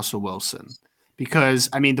to Russell Wilson? Because,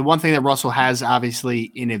 I mean, the one thing that Russell has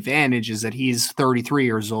obviously an advantage is that he's 33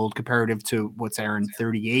 years old comparative to what's Aaron,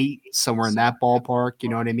 38, somewhere in that ballpark. You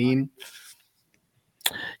know what I mean?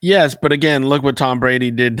 Yes, but again, look what Tom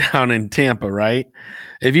Brady did down in Tampa, right?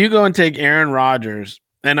 If you go and take Aaron Rodgers,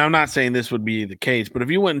 and I'm not saying this would be the case, but if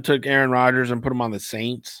you went and took Aaron Rodgers and put him on the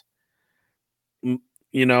Saints,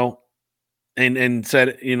 and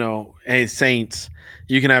said, hey, Saints,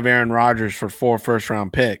 you can have Aaron Rodgers for 4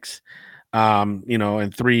 first-round picks,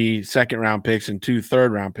 and 3 second-round picks and 2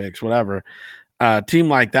 third-round picks, whatever. A team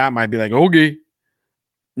like that might be like, okay,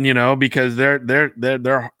 because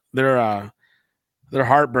their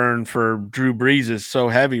heartburn for Drew Brees is so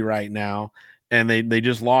heavy right now, and they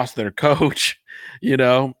just lost their coach.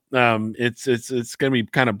 It's going to be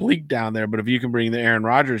kind of bleak down there. But if you can bring the Aaron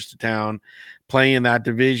Rodgers to town, play in that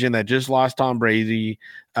division that just lost Tom Brady,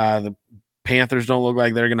 the Panthers don't look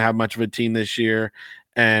like they're going to have much of a team this year.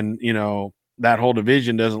 And, that whole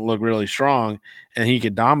division doesn't look really strong, and he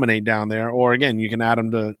could dominate down there. Or again, you can add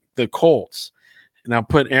him to the Colts. Now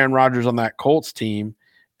put Aaron Rodgers on that Colts team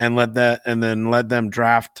and let them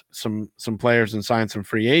draft some players and sign some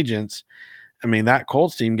free agents. I mean, that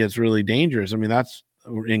Colts team gets really dangerous. I mean, that's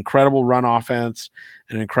an incredible run offense,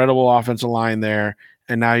 an incredible offensive line there.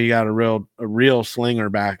 And now you got a real slinger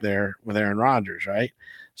back there with Aaron Rodgers, right?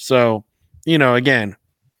 So, again,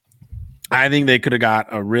 I think they could have got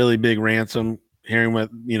a really big ransom. Hearing what,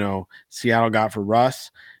 Seattle got for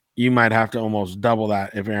Russ, you might have to almost double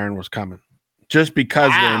that if Aaron was coming. Just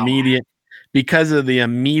because of the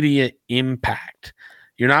immediate impact.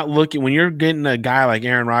 You're not looking, when you're getting a guy like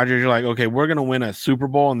Aaron Rodgers, you're like, okay, we're going to win a Super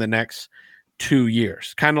Bowl in the next 2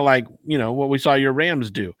 years. Kind of like, what we saw your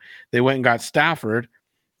Rams do. They went and got Stafford.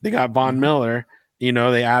 They got Von Miller.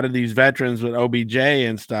 They added these veterans with OBJ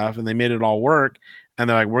and stuff, and they made it all work. And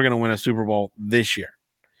they're like, we're going to win a Super Bowl this year.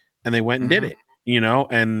 And they went and did it,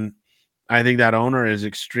 and I think that owner is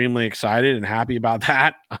extremely excited and happy about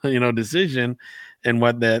that, decision and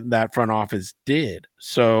what that front office did.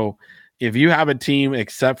 So if you have a team,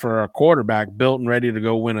 except for a quarterback, built and ready to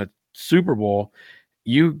go win a Super Bowl,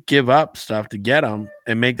 you give up stuff to get them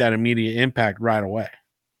and make that immediate impact right away.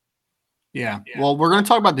 Yeah. Well, we're going to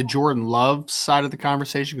talk about the Jordan Love side of the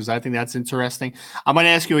conversation because I think that's interesting. I'm going to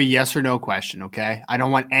ask you a yes or no question, okay? I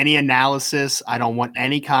don't want any analysis. I don't want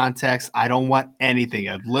any context. I don't want anything.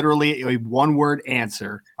 Literally a one-word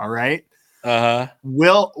answer, all right? Uh-huh.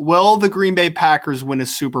 Will the Green Bay Packers win a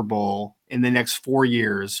Super Bowl in the next 4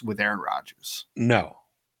 years with Aaron Rodgers? No.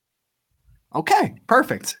 Okay,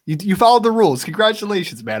 perfect. You followed the rules.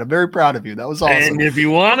 Congratulations, man. I'm very proud of you. That was awesome. And if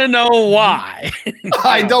you want to know why.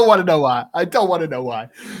 I don't want to know why.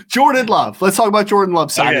 Jordan Love. Let's talk about Jordan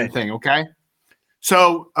Love's side of the thing, okay?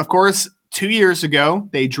 So, of course, 2 years ago,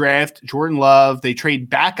 they draft Jordan Love. They trade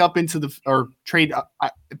back into the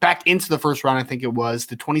first round, I think it was,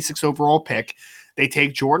 the 26th overall pick. They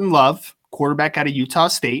take Jordan Love, quarterback out of Utah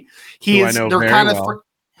State. You know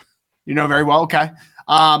very well, okay.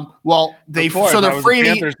 They're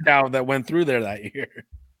framing Panthers scout that went through there that year.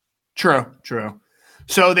 True.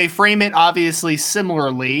 So they frame it obviously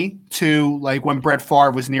similarly to like when Brett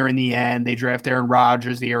Favre was nearing the end, they draft Aaron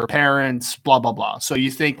Rodgers, the heir apparent, blah, blah, blah. So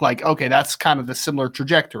you think like, okay, that's kind of the similar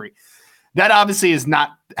trajectory. That obviously is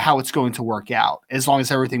not how it's going to work out as long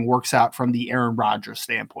as everything works out from the Aaron Rodgers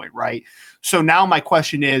standpoint, right? So now my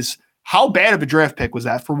question is, how bad of a draft pick was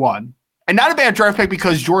that for one? And not a bad draft pick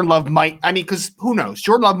because Jordan Love because who knows?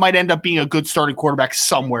 Jordan Love might end up being a good starting quarterback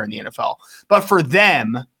somewhere in the NFL. But for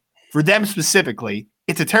them specifically,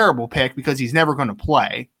 it's a terrible pick because he's never going to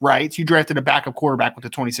play, right? So you drafted a backup quarterback with the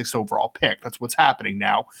 26th overall pick. That's what's happening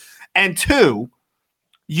now. And two,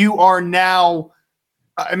 you are now,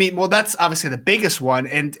 that's obviously the biggest one.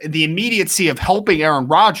 And the immediacy of helping Aaron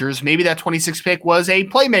Rodgers, maybe that 26th pick was a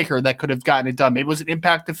playmaker that could have gotten it done. Maybe it was an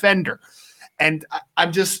impact defender. And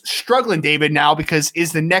I'm just struggling, David, now because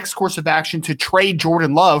is the next course of action to trade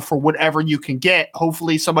Jordan Love for whatever you can get?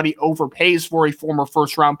 Hopefully somebody overpays for a former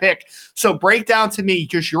first-round pick. So break down to me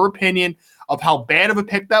just your opinion of how bad of a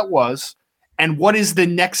pick that was and what is the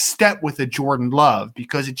next step with the Jordan Love?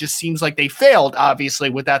 Because it just seems like they failed,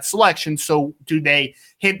 obviously, with that selection. So do they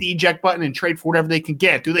hit the eject button and trade for whatever they can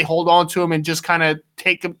get? Do they hold on to him and just kind of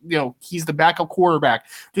take him, he's the backup quarterback?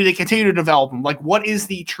 Do they continue to develop him? Like, what is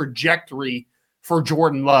the trajectory for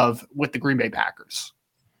Jordan Love with the Green Bay Packers?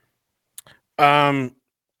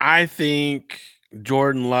 I think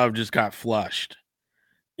Jordan Love just got flushed.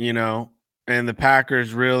 and the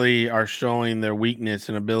Packers really are showing their weakness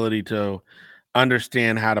and ability to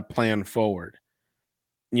understand how to plan forward.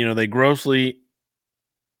 They grossly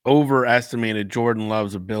overestimated Jordan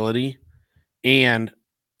Love's ability and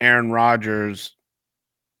Aaron Rodgers'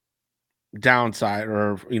 downside,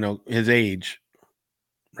 or his age,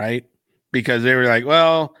 right? Because they were like,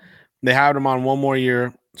 well, they had him on one more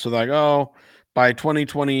year, so they're like, oh, by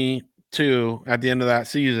 2022, at the end of that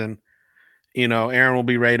season, Aaron will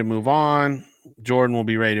be ready to move on, Jordan will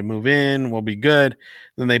be ready to move in, we'll be good.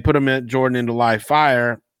 Then they put Jordan into live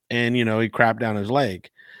fire, and he crapped down his leg.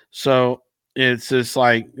 So it's just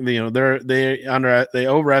like they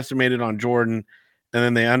overestimated on Jordan, and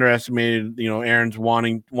then they underestimated Aaron's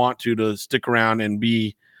want to stick around and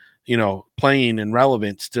be playing and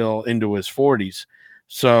relevant still into his 40s.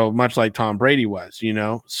 So much like Tom Brady was,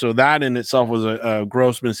 so that in itself was a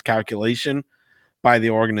gross miscalculation by the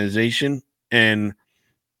organization. And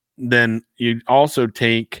then you also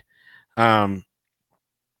take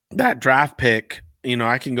that draft pick.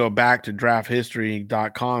 I can go back to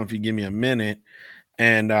drafthistory.com if you give me a minute,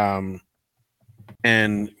 and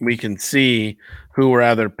we can see who were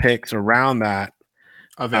other picks around that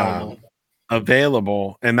available.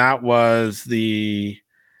 And that was the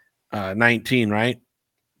 19, right?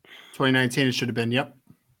 2019 it should have been, yep.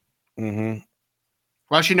 Mm-hmm.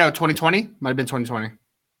 Well, actually, no, 2020. Might have been 2020.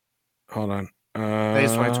 Hold on. It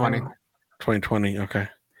is 2020. 2020, okay.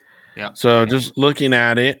 Yeah. So just looking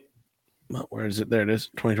at it, where is it? There it is,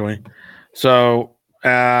 2020. So,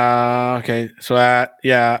 okay. So,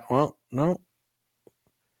 no.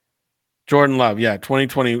 Jordan Love,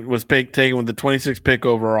 2020 was taken with the 26th pick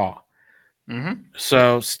overall. Mm-hmm.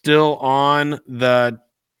 So still on the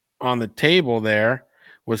table there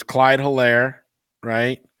was Clyde Hilaire,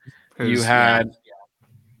 right? You had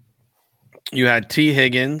T.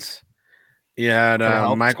 Higgins, you had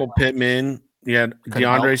Michael Pittman, you had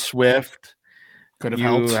DeAndre Swift. Could have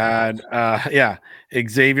helped. You had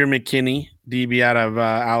Xavier McKinney, DB out of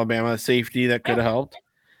Alabama, safety that could have helped.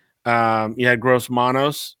 You had Gross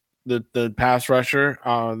Manos, the pass rusher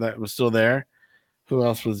that was still there. Who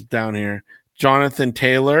else was down here? Jonathan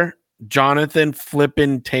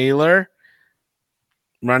Flippin Taylor,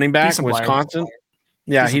 running back, Wisconsin.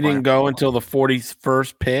 Yeah, he didn't go until the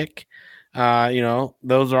 41st pick.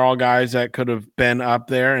 Those are all guys that could have been up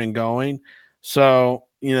there and going. So,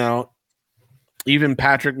 even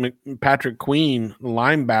Patrick Queen,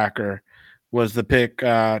 linebacker, was the pick,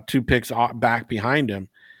 2 picks back behind him.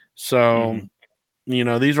 So,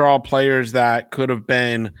 these are all players that could have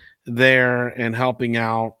been there and helping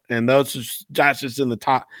out. And that's just in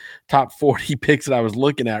the top 40 picks that I was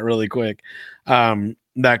looking at really quick,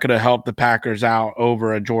 that could have helped the Packers out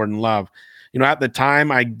over a Jordan Love. At the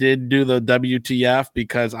time I did do the WTF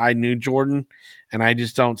because I knew Jordan, and I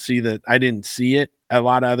just don't see that. I didn't see it. A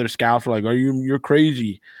lot of other scouts were like, you're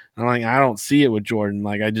crazy. And I'm like, I don't see it with Jordan.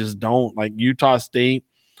 Like, I just don't. Like, Utah State,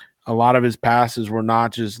 a lot of his passes were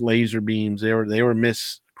not just laser beams. They were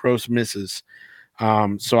gross misses.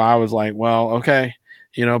 So I was like, well, okay.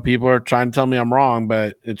 People are trying to tell me I'm wrong,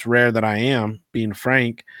 but it's rare that I am, being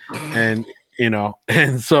frank. And,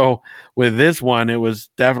 and so with this one, it was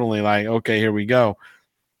definitely like, okay, here we go.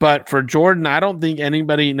 But for Jordan, I don't think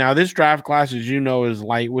anybody – now this draft class, as is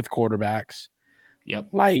light with quarterbacks. Yep.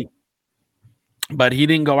 Light. But he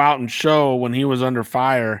didn't go out and show when he was under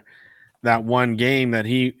fire that one game that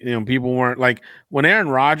he – people weren't – like when Aaron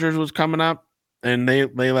Rodgers was coming up and they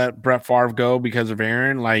let Brett Favre go because of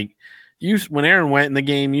Aaron, like when Aaron went in the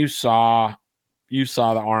game, you saw the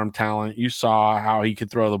arm talent. You saw how he could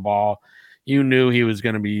throw the ball. You knew he was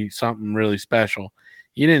going to be something really special.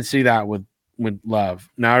 You didn't see that with Love.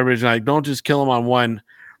 Now everybody's like, don't just kill him on one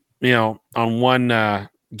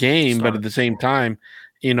game. But at the same time,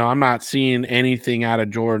 I'm not seeing anything out of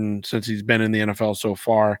Jordan since he's been in the NFL so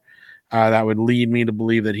far that would lead me to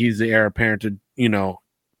believe that he's the heir apparent to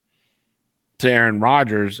Aaron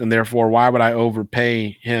Rodgers, and therefore why would I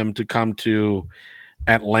overpay him to come to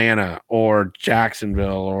Atlanta or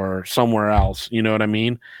Jacksonville or somewhere else? You know what I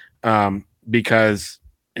mean? Because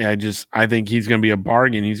I think he's going to be a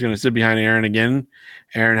bargain. He's going to sit behind Aaron again.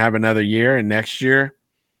 Aaron have another year, and next year,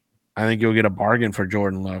 I think you'll get a bargain for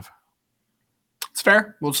Jordan Love. It's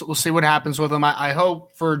fair. We'll see what happens with him. I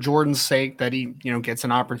hope for Jordan's sake that he gets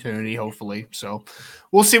an opportunity, hopefully. So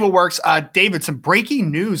we'll see what works. David, some breaking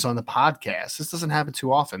news on the podcast. This doesn't happen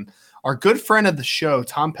too often. Our good friend of the show,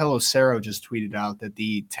 Tom Pelissero, just tweeted out that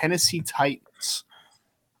the Tennessee Titans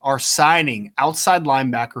are signing outside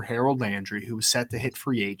linebacker Harold Landry, who was set to hit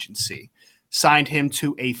free agency, signed him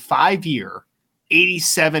to a 5-year,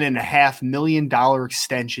 $87.5 million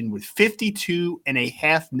extension with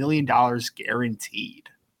 $52.5 million guaranteed.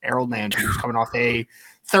 Harold Landry is coming off a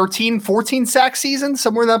 13, 14 sack season,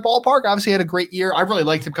 somewhere in that ballpark. Obviously had a great year. I really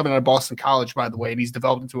liked him coming out of Boston College, by the way, and he's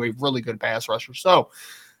developed into a really good pass rusher. So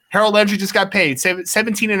Harold Landry just got paid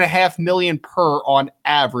 $17.5 million per on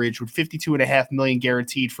average, with $52.5 million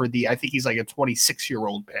guaranteed for I think he's like a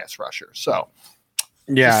 26-year-old pass rusher. So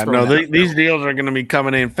yeah, no, these deals are going to be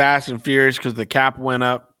coming in fast and furious because the cap went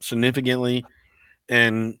up significantly,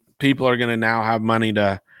 and people are going to now have money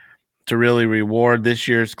to really reward this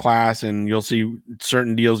year's class, and you'll see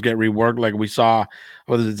certain deals get reworked, like we saw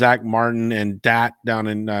with Zach Martin and Dat down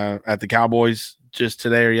in at the Cowboys just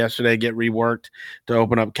today or yesterday get reworked to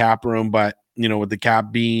open up cap room. But with the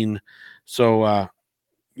cap being so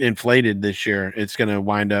inflated this year, it's going to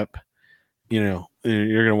wind up, you're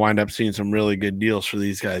going to wind up seeing some really good deals for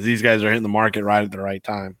these guys. These guys are hitting the market right at the right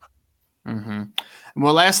time. Mm-hmm.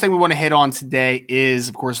 Well, last thing we want to hit on today is,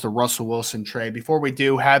 of course, the Russell Wilson trade. Before we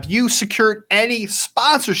do, have you secured any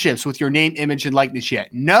sponsorships with your name, image, and likeness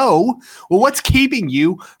yet? No? Well, what's keeping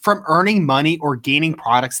you from earning money or gaining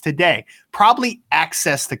products today? Probably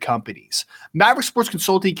access to companies. Maverick Sports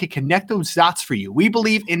Consulting can connect those dots for you. We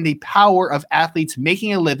believe in the power of athletes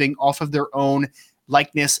making a living off of their own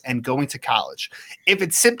likeness and going to college. If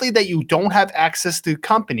it's simply that you don't have access to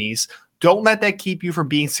companies, don't let that keep you from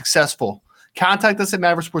being successful. Contact us at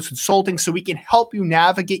Maverick Sports Consulting so we can help you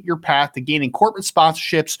navigate your path to gaining corporate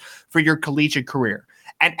sponsorships for your collegiate career.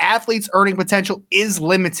 An athlete's earning potential is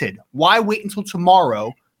limited. Why wait until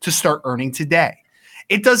tomorrow to start earning today?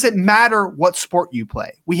 It doesn't matter what sport you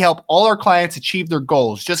play. We help all our clients achieve their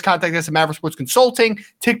goals. Just contact us at Maverick Sports Consulting.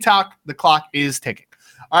 TikTok, the clock is ticking.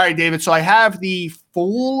 All right, David. So I have the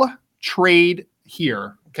full trade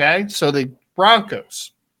here. Okay. So the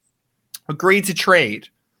Broncos agreed to trade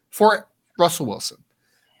for Russell Wilson,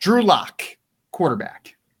 Drew Lock,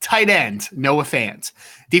 quarterback, tight end, Noah Fant,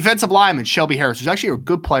 defensive lineman, Shelby Harris, who's actually a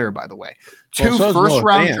good player, by the way. Two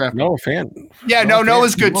first-round draft. Noah Fant. Yeah,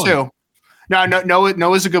 Noah's good too.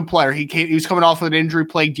 Noah's a good player. He was coming off of an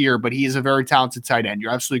injury-plagued year, but he is a very talented tight end.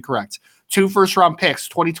 You're absolutely correct. 2 first-round picks,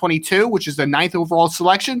 2022, which is the 9th overall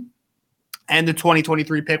selection, and the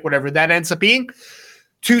 2023 pick, whatever that ends up being.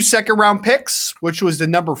 2 second-round picks, which was the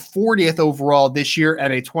number 40th overall this year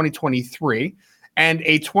at a 2023, and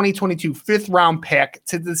a 2022 5th-round pick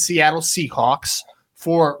to the Seattle Seahawks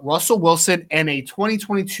for Russell Wilson and a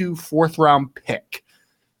 2022 4th-round pick.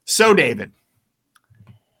 So, David,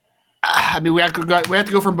 I mean, we have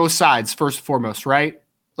to go from both sides first and foremost, right?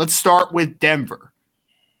 Let's start with Denver.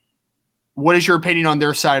 What is your opinion on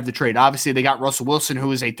their side of the trade? Obviously, they got Russell Wilson,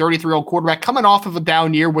 who is a 33-year-old quarterback coming off of a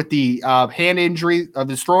down year with the hand injury of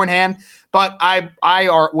his throwing hand. But I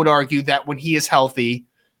would argue that when he is healthy,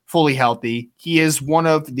 fully healthy, he is one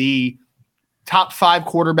of the top 5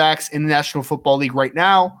 quarterbacks in the National Football League right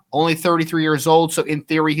now. Only 33 years old, so in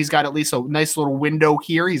theory, he's got at least a nice little window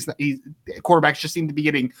here. Quarterbacks just seem to be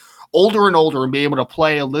getting older and older and be able to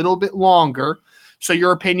play a little bit longer. So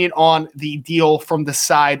your opinion on the deal from the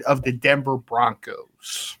side of the Denver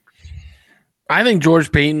Broncos? I think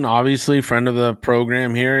George Paton, obviously friend of the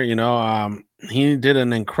program here, he did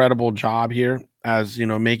an incredible job here as,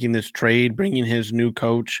 making this trade, bringing his new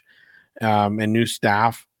coach and new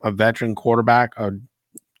staff, a veteran quarterback, a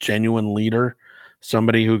genuine leader,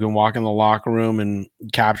 somebody who can walk in the locker room and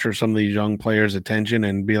capture some of these young players' attention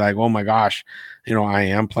and be like, oh my gosh, I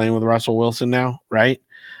am playing with Russell Wilson now, right?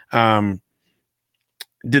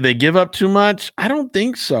 Did they give up too much? I don't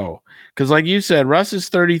think so. Because like you said, Russ is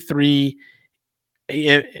 33.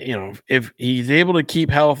 If he's able to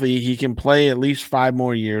keep healthy, he can play at least 5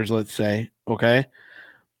 more years, let's say. Okay.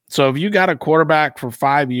 So if you got a quarterback for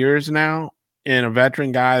 5 years now and a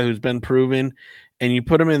veteran guy who's been proven, and you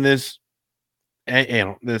put him in this,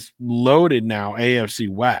 this loaded now AFC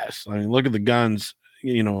West. I mean, look at the guns,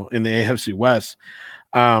 in the AFC West.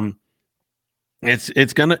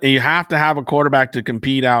 You have to have a quarterback to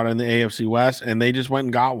compete out in the AFC West, and they just went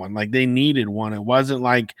and got one. Like, they needed one. It wasn't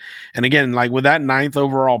like, and again, like with that 9th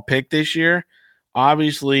overall pick this year,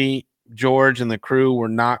 obviously George and the crew were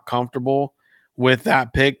not comfortable with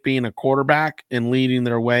that pick being a quarterback and leading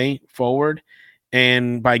their way forward.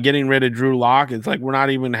 And by getting rid of Drew Lock, it's like we're not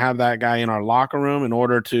even have that guy in our locker room in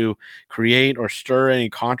order to create or stir any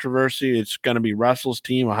controversy. It's going to be Russell's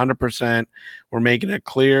team 100%. We're making a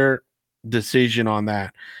clear decision on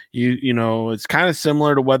that. It's kind of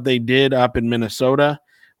similar to what they did up in Minnesota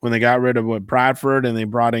when they got rid of Bradford and they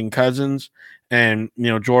brought in Cousins, and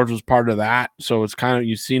George was part of that. So it's kind of,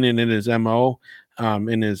 you've seen it in his MO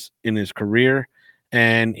in his career.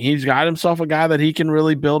 And he's got himself a guy that he can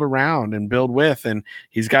really build around and build with. And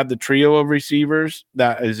he's got the trio of receivers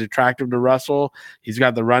that is attractive to Russell. He's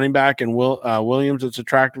got the running back and Williams that's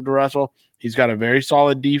attractive to Russell. He's got a very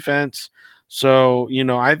solid defense. So,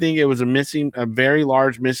 I think it was a very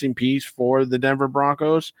large missing piece for the Denver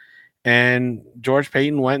Broncos. And George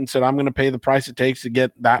Paton went and said, I'm going to pay the price it takes to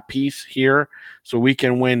get that piece here so we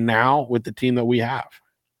can win now with the team that we have.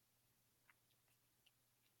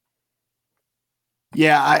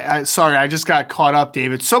 Yeah, sorry, I just got caught up,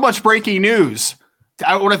 David. So much breaking news.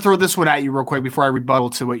 I want to throw this one at you real quick before I rebuttal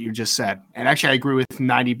to what you just said. And actually, I agree with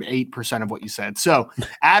 98% of what you said. So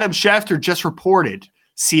Adam Schefter just reported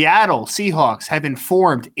Seattle Seahawks have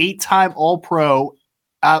informed eight-time Pro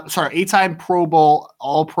Bowl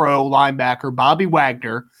All-Pro linebacker Bobby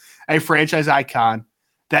Wagner, a franchise icon,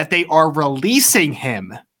 that they are releasing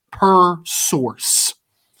him per source.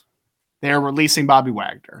 They are releasing Bobby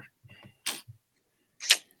Wagner.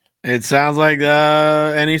 It sounds like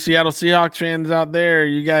any Seattle Seahawks fans out there,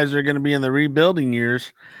 you guys are going to be in the rebuilding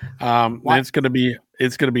years. It's going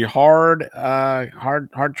to be hard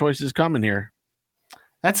choices coming here.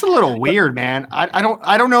 That's a little weird, man. I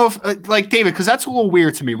don't know if like David, because that's a little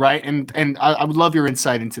weird to me, right? And I would love your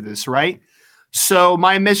insight into this, right? So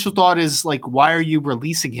my initial thought is like, why are you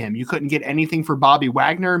releasing him? You couldn't get anything for Bobby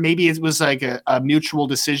Wagner. Maybe it was like a mutual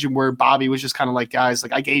decision where Bobby was just kind of like, guys,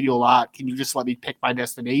 like I gave you a lot. Can you just let me pick my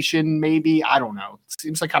destination? Maybe. I don't know. It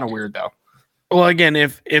seems like kind of weird though. Well, again,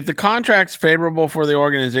 if the contract's favorable for the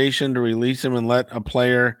organization to release him and let a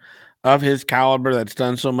player of his caliber that's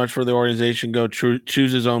done so much for the organization go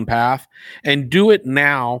choose his own path and do it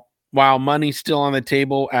now while money's still on the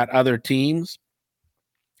table at other teams,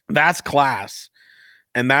 that's class.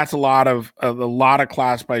 And that's a lot of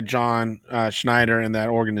class by John Schneider and that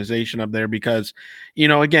organization up there because,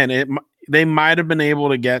 again, they might have been able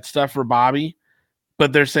to get stuff for Bobby,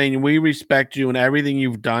 but they're saying we respect you and everything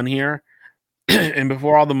you've done here. And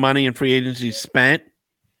before all the money and free agency spent,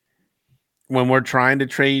 when we're trying to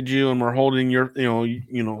trade you and we're holding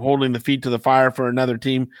holding the feet to the fire for another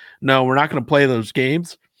team, no, we're not going to play those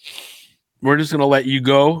games. We're just going to let you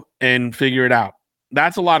go and figure it out.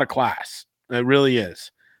 That's a lot of class. It really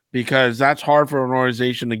is, because that's hard for an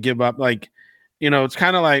organization to give up. Like, it's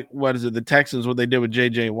kind of like, what is it? The Texans, what they did with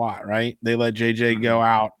JJ Watt, right? They let JJ go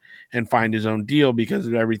out and find his own deal because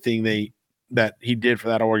of everything that he did for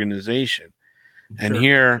that organization. Sure. And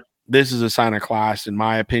here, this is a sign of class, in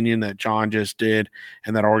my opinion, that John just did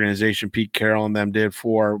and that organization, Pete Carroll and them did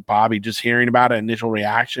for Bobby. Just hearing about it, initial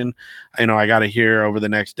reaction, I got to hear over the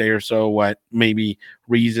next day or so what maybe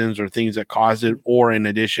reasons or things that caused it, or in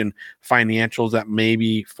addition, financials that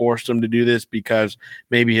maybe forced him to do this because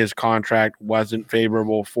maybe his contract wasn't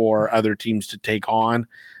favorable for other teams to take on.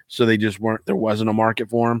 So there wasn't a market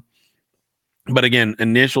for him. But again,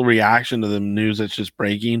 initial reaction to the news that's just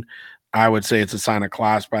breaking, I would say it's a sign of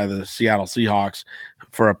class by the Seattle Seahawks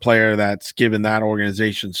for a player that's given that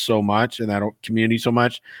organization so much and that community so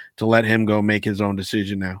much to let him go make his own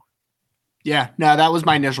decision now. Yeah, no, that was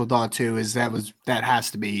my initial thought too, is that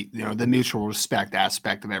has to be, the mutual respect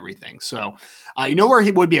aspect of everything. So, where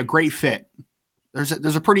he would be a great fit?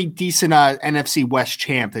 There's a pretty decent NFC West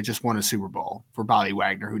champ that just won a Super Bowl for Bobby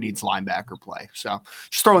Wagner, who needs linebacker play. So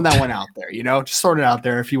just throwing that one out there, just throwing it out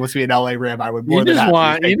there. If he wants to be an LA Ram, I would. You just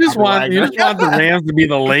want the Rams to be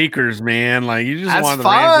the Lakers, man. Like you just That's want the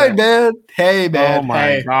fine, Rams. Man. Hey, man. Oh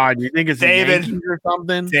my God, you think it's David the Yankees or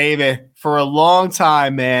something? David, for a long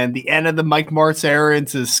time, man, the end of the Mike Martz era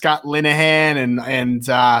into Scott Linehan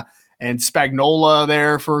and Spagnuolo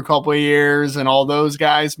there for a couple of years, and all those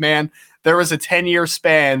guys, man. There was a 10-year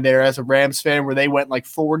span there as a Rams fan where they went like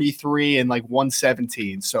 43 and like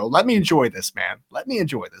 117. So let me enjoy this, man. Let me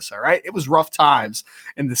enjoy this, all right? It was rough times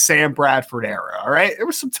in the Sam Bradford era, all right? There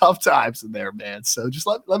were some tough times in there, man. So just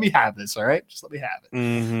let me have this, all right? Just let me have it.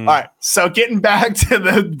 Mm-hmm. All right, so getting back to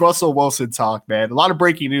the Russell Wilson talk, man. A lot of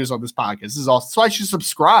breaking news on this podcast. This is all. That's why you should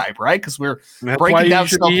subscribe, right? Because we're breaking down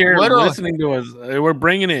stuff literally. Listening to us. We're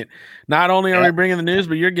bringing it. Not only are we bringing the news,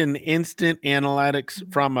 but you're getting instant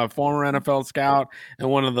analytics from a former NFL scout and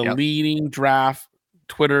one of the leading draft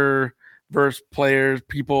Twitter verse players,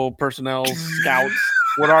 personnel scouts.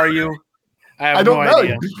 What are you? I don't know.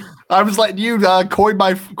 Idea. I was letting you coin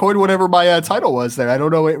whatever my title was there. I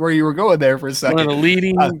don't know where you were going there for a second. One of the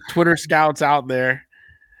leading Twitter scouts out there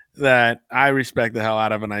that I respect the hell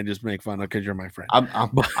out of, and I just make fun of because you're my friend.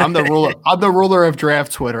 I'm the ruler. I'm the ruler of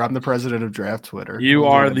draft Twitter. I'm the president of draft Twitter. You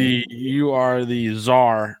are the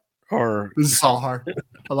czar or the czar.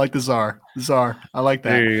 I like the czar. The czar. I like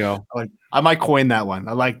that. There you go. I might coin that one.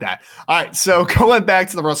 I like that. All right. So going back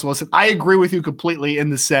to the Russell Wilson, I agree with you completely in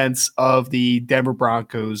the sense of the Denver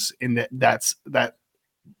Broncos in that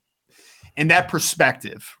in that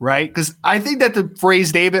perspective, right? Because I think that the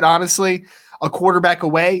phrase, David, honestly, a quarterback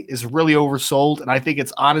away is really oversold. And I think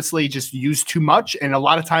it's honestly just used too much. And a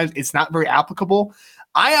lot of times it's not very applicable.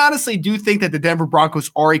 I honestly do think that the Denver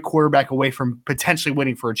Broncos are a quarterback away from potentially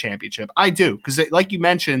winning for a championship. I do. Because like you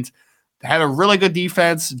mentioned, they have a really good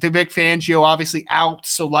defense. Vic Fangio obviously out.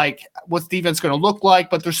 So like what's defense going to look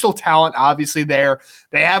like? But there's still talent obviously there.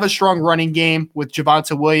 They have a strong running game with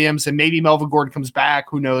Javonte Williams, and maybe Melvin Gordon comes back.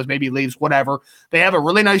 Who knows? Maybe he leaves, whatever. They have a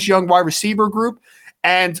really nice young wide receiver group.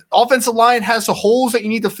 And offensive line has the holes that you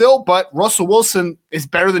need to fill, but Russell Wilson is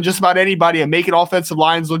better than just about anybody and making offensive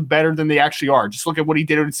lines look better than they actually are. Just look at what he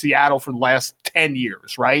did in Seattle for the last 10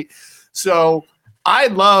 years, right? So I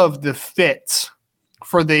love the fit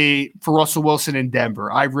for Russell Wilson in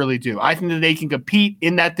Denver. I really do. I think that they can compete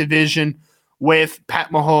in that division with Pat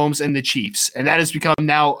Mahomes and the Chiefs. And that has become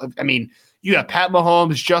now, I mean, you have Pat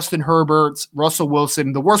Mahomes, Justin Herbert, Russell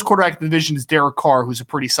Wilson. The worst quarterback in the division is Derek Carr, who's a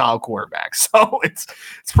pretty solid quarterback. So it's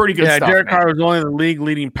pretty good stuff. Derek Carr was only the league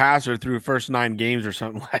leading passer through the first 9 games or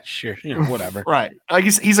something last year. Whatever. Right. Like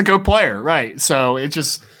he's a good player, right? So it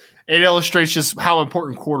illustrates just how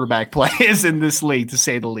important quarterback play is in this league, to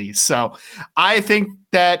say the least. So I think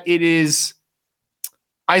that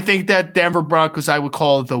Denver Broncos, I would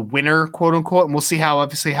call the winner, quote unquote, and we'll see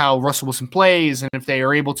how Russell Wilson plays and if they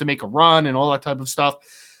are able to make a run and all that type of stuff.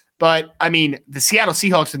 But I mean, the Seattle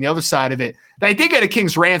Seahawks on the other side of it, they did get a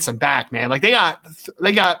king's ransom back, man. Like they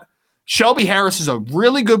got Shelby Harris is a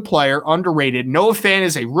really good player, underrated. Noah Fant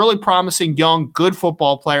is a really promising, young, good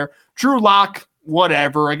football player. Drew Lock,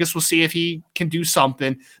 whatever. I guess we'll see if he can do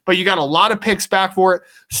something. But you got a lot of picks back for it.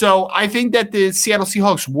 So I think that the Seattle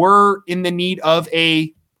Seahawks were in the need of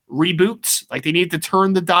a reboot. Like they need to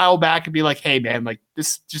turn the dial back and be like, hey, man, like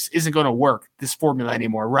this just isn't going to work, this formula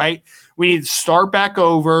anymore, right? We need to start back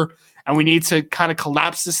over and we need to kind of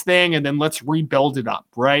collapse this thing and then let's rebuild it up,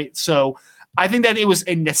 right? So I think that it was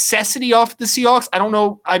a necessity off the Seahawks. I don't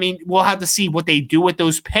know. I mean, we'll have to see what they do with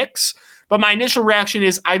those picks. But my initial reaction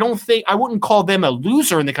is I wouldn't call them a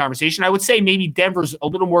loser in the conversation. I would say maybe Denver's a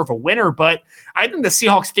little more of a winner, but I think the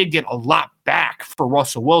Seahawks did get a lot back for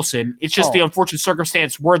Russell Wilson. It's just the unfortunate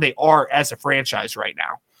circumstance where they are as a franchise right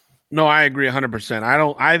now. No, I agree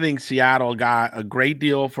 100%. I think Seattle got a great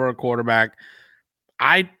deal for a quarterback.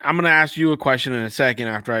 I'm going to ask you a question in a second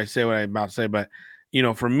after I say what I'm about to say, but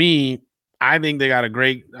for me, I think they got a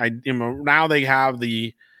great. Now they have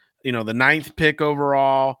the 9th pick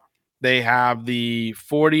overall. They have the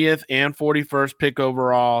 40th and 41st pick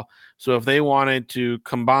overall. So if they wanted to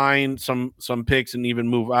combine some picks and even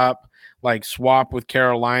move up, like swap with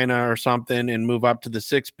Carolina or something and move up to the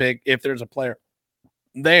 6th pick, if there's a player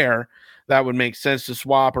there that would make sense to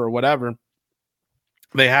swap or whatever,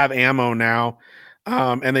 they have ammo now.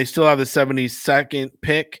 And they still have the 72nd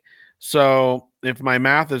pick. So if my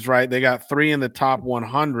math is right, they got 3 in the top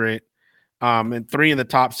 100. And 3 in the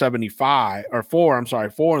top 75, or 4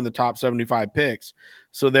 in the top 75 picks.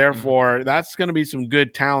 So therefore, that's going to be some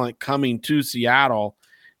good talent coming to Seattle,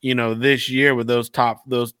 this year with those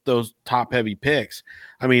top heavy picks.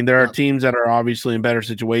 I mean, there are teams that are obviously in better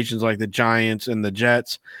situations like the Giants and the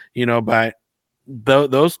Jets, but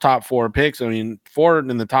those top 4 picks, I mean, 4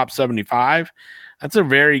 in the top 75, that's a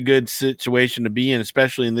very good situation to be in,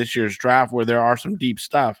 especially in this year's draft where there are some deep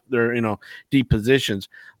stuff. There are, deep positions.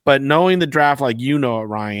 But knowing the draft like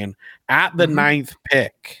Ryan, at the 9th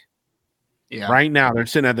pick, right now they're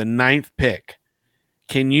sitting at the 9th pick.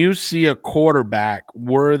 Can you see a quarterback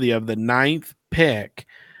worthy of the 9th pick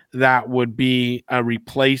that would be a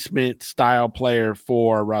replacement style player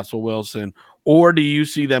for Russell Wilson? Or do you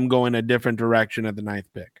see them going a different direction at the 9th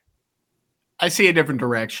pick? I see a different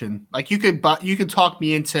direction. Like you could talk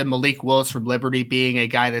me into Malik Willis from Liberty being a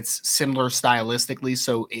guy that's similar stylistically,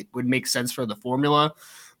 so it would make sense for the formula.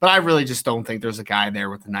 But I really just don't think there's a guy there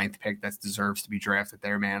with the 9th pick that deserves to be drafted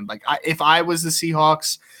there, man. Like if I was the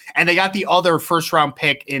Seahawks and they got the other first-round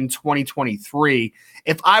pick in 2023,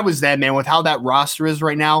 if I was them, man, with how that roster is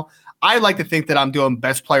right now, I'd like to think that I'm doing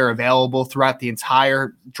best player available throughout the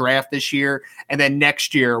entire draft this year. And then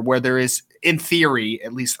next year where there is, in theory,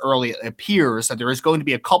 at least early, it appears that there is going to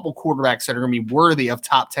be a couple quarterbacks that are going to be worthy of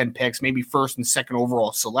top 10 picks, maybe 1st and 2nd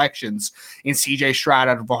overall selections in CJ Stroud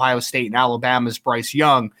out of Ohio State and Alabama's Bryce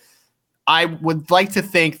Young. I would like to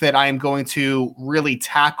think that I am going to really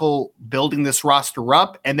tackle building this roster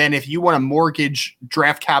up. And then if you want to mortgage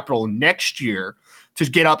draft capital next year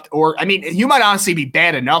to get up. Or, I mean, you might honestly be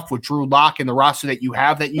bad enough with Drew Lock in the roster that you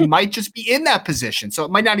have that you might just be in that position. So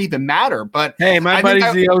it might not even matter. But hey, my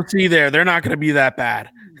buddy's the OC there. They're not going to be that bad.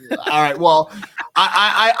 All right. Well,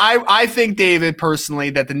 I think, David, personally,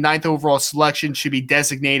 that the 9th overall selection should be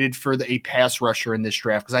designated for a pass rusher in this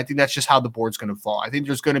draft, because I think that's just how the board's going to fall. I think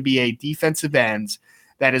there's going to be a defensive end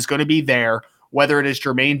that is going to be there, whether it is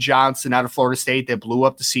Jermaine Johnson out of Florida State that blew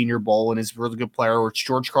up the Senior Bowl and is a really good player, or it's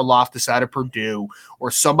George Karlaftis out of Purdue,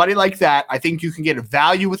 or somebody like that. I think you can get a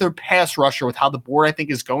value with a pass rusher with how the board, I think,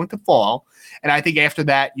 is going to fall. And I think after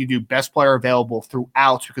that, you do best player available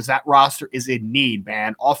throughout, because that roster is in need,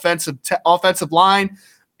 man. Offensive line,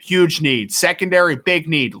 huge need. Secondary, big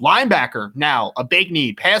need. Linebacker, now a big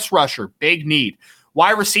need. Pass rusher, big need.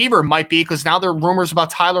 Wide receiver might be, because now there are rumors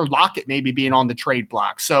about Tyler Lockett maybe being on the trade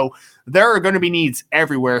block. So there are going to be needs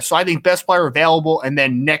everywhere. So I think best player available, and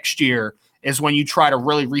then next year is when you try to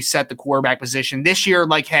really reset the quarterback position. This year,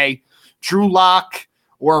 like, hey, Drew Lock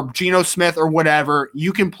or Geno Smith or whatever,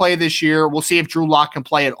 you can play this year. We'll see if Drew Lock can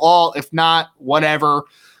play at all. If not, whatever,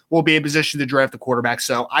 we'll be in position to draft the quarterback.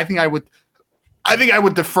 So I think I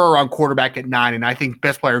would defer on quarterback at 9, and I think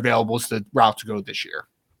best player available is the route to go this year.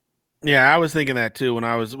 Yeah, I was thinking that too when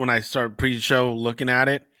I started pre-show looking at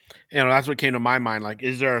it. That's what came to my mind. Like,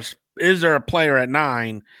 is there a player at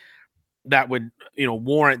 9 that would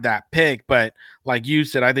warrant that pick? But like you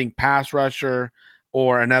said, I think pass rusher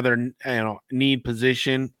or another need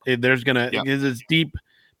position. There's it's deep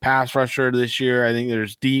pass rusher this year. I think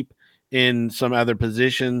there's deep in some other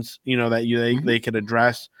positions that they could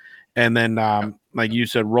address. And then like you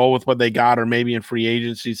said, roll with what they got, or maybe in free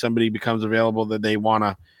agency somebody becomes available that they want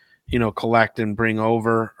to collect and bring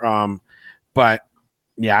over. But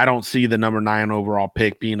yeah, I don't see the number 9 overall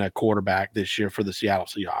pick being a quarterback this year for the Seattle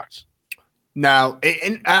Seahawks. No,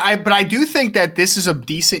 but I do think that this is a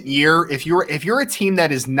decent year. If you're a team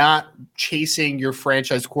that is not chasing your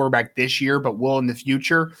franchise quarterback this year, but will in the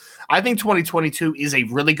future, I think 2022 is a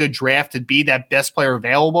really good draft to be that best player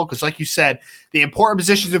available. Because like you said, the important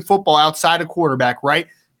positions in football outside of quarterback, right?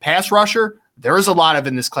 Pass rusher, there is a lot of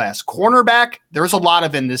in this class. Cornerback, there's a lot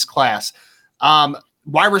of in this class.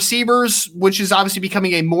 Wide receivers, which is obviously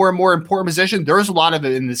becoming a more and more important position, there's a lot of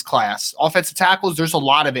it in this class. Offensive tackles, there's a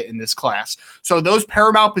lot of it in this class. So those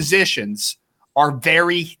paramount positions are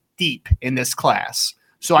very deep in this class.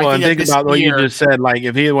 So I think about what you just said. Like,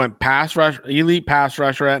 if he went elite pass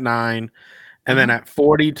rusher at 9, and then at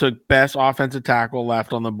 40 took best offensive tackle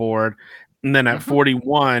left on the board, and then at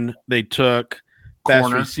 41 they took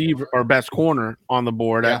best receiver or best corner on the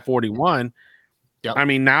board at 41. Yep. I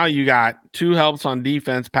mean, now you got 2 helps on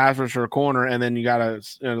defense, pass rusher, corner, and then you got a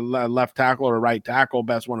left tackle or right tackle,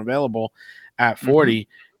 best one available at 40.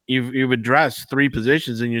 You've addressed 3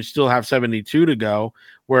 positions, and you still have 72 to go,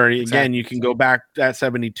 where, again, you can go back at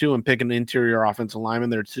 72 and pick an interior offensive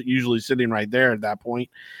lineman. They're usually sitting right there at that point.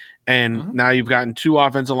 And now you've gotten 2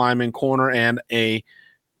 offensive linemen, corner, and a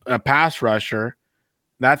pass rusher.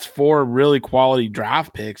 That's 4 really quality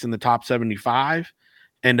draft picks in the top 75.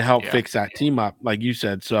 And to help fix that team up, like you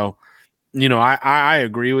said. So, I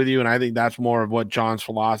agree with you, and I think that's more of what John's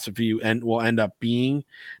philosophy will end up being.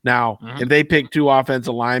 Now, if they pick 2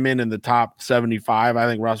 offensive linemen in the top 75, I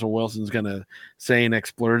think Russell Wilson's going to say an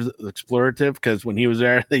explorative, because when he was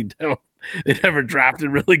there, they never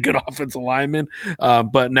drafted really good offensive linemen.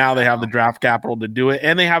 But now they have the draft capital to do it,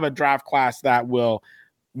 and they have a draft class that will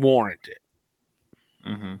warrant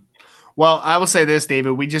it. Well, I will say this,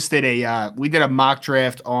 David. We just did a mock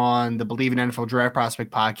draft on the Believe in NFL Draft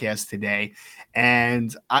Prospect podcast today,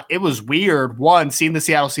 and it was weird. One, seeing the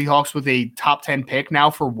Seattle Seahawks with a top 10 pick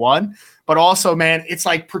now for one, but also, man, it's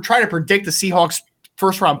like trying to predict the Seahawks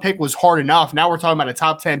first round pick was hard enough. Now we're talking about a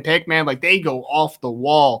top 10 pick, man. Like, they go off the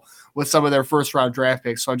wall with some of their first round draft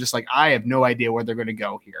picks. So I'm just like, I have no idea where they're going to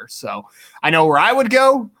go here. So I know where I would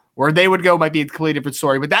go. Where they would go might be a completely different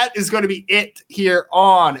story. But that is going to be it here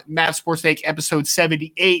on Matt Sports Take, episode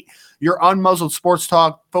 78, your unmuzzled sports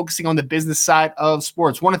talk, focusing on the business side of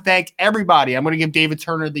sports. Want to thank everybody. I'm going to give David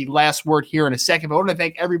Turner the last word here in a second. But I want to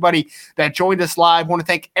thank everybody that joined us live. I want to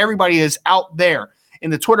thank everybody that's out there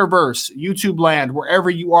in the Twitterverse, YouTube land, wherever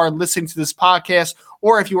you are listening to this podcast,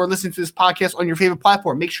 or if you are listening to this podcast on your favorite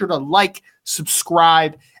platform, make sure to like,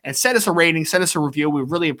 subscribe, and send us a rating, send us a review. We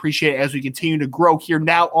really appreciate it as we continue to grow here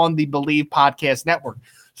now on the Believe Podcast Network.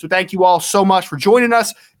 So thank you all so much for joining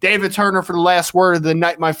us. David Turner for the last word of the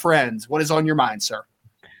night, my friends. What is on your mind, sir?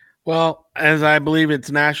 Well, as I believe it's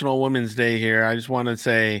National Women's Day here, I just want to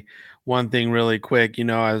say one thing really quick.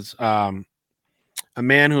 As a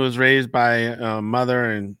man who was raised by a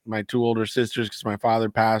mother and my 2 older sisters, because my father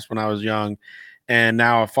passed when I was young, and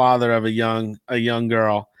now a father of a young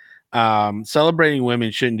girl. Celebrating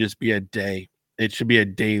women shouldn't just be a day. It should be a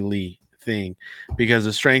daily thing, because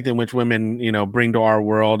the strength in which women, bring to our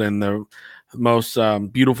world in the most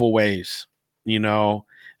beautiful ways,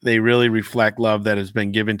 they really reflect love that has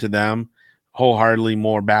been given to them wholeheartedly,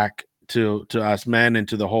 more back to us men and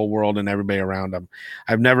to the whole world and everybody around them.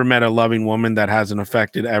 I've never met a loving woman that hasn't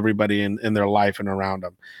affected everybody in their life and around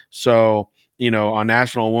them. So, on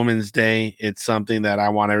National Women's Day, it's something that I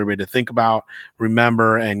want everybody to think about,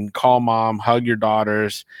 remember, and call mom, hug your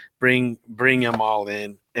daughters, bring them all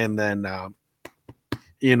in, and then,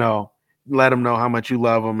 let them know how much you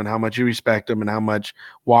love them and how much you respect them and how much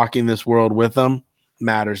walking this world with them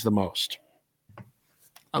matters the most.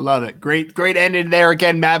 I love it. Great ending there.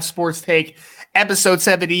 Again, Mav Sports Take, episode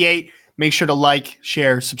 78. Make sure to like,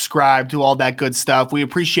 share, subscribe, do all that good stuff. We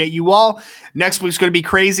appreciate you all. Next week's going to be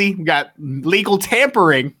crazy. We got legal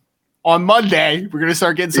tampering on Monday. We're going to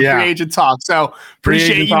start getting some free agent talk. So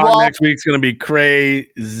appreciate you all. Next week's going to be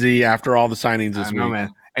crazy after all the signings this week.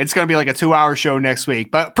 Man. It's going to be like a 2-hour show next week.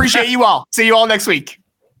 But appreciate you all. See you all next week.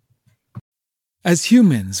 As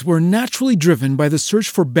humans, we're naturally driven by the search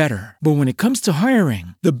for better. But when it comes to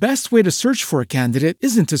hiring, the best way to search for a candidate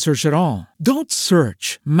isn't to search at all. Don't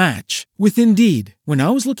search, match with Indeed. When I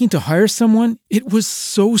was looking to hire someone, it was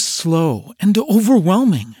so slow and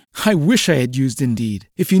overwhelming. I wish I had used Indeed.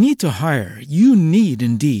 If you need to hire, you need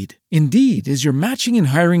Indeed. Indeed is your matching and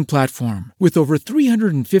hiring platform with over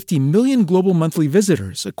 350 million global monthly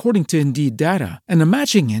visitors, according to Indeed data, and a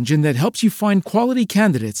matching engine that helps you find quality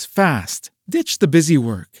candidates fast. Ditch the busy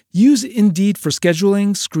work. Use Indeed for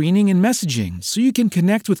scheduling, screening, and messaging so you can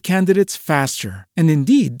connect with candidates faster. And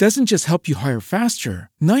Indeed doesn't just help you hire faster.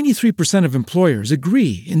 93% of employers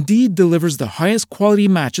agree Indeed delivers the highest quality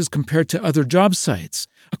matches compared to other job sites,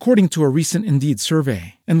 according to a recent Indeed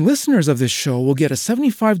survey. And listeners of this show will get a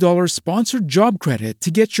 $75 sponsored job credit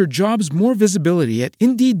to get your jobs more visibility at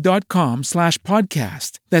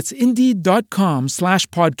Indeed.com/podcast. That's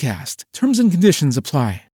Indeed.com/podcast. Terms and conditions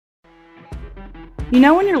apply. You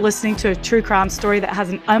know when you're listening to a true crime story that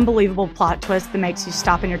has an unbelievable plot twist that makes you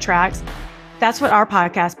stop in your tracks? That's what our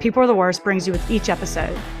podcast, People Are the Worst, brings you with each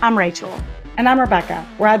episode. I'm Rachel. And I'm Rebecca.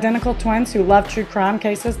 We're identical twins who love true crime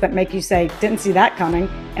cases that make you say, didn't see that coming,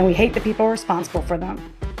 and we hate the people responsible for them.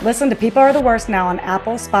 Listen to People Are the Worst now on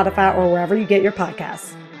Apple, Spotify, or wherever you get your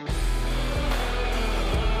podcasts.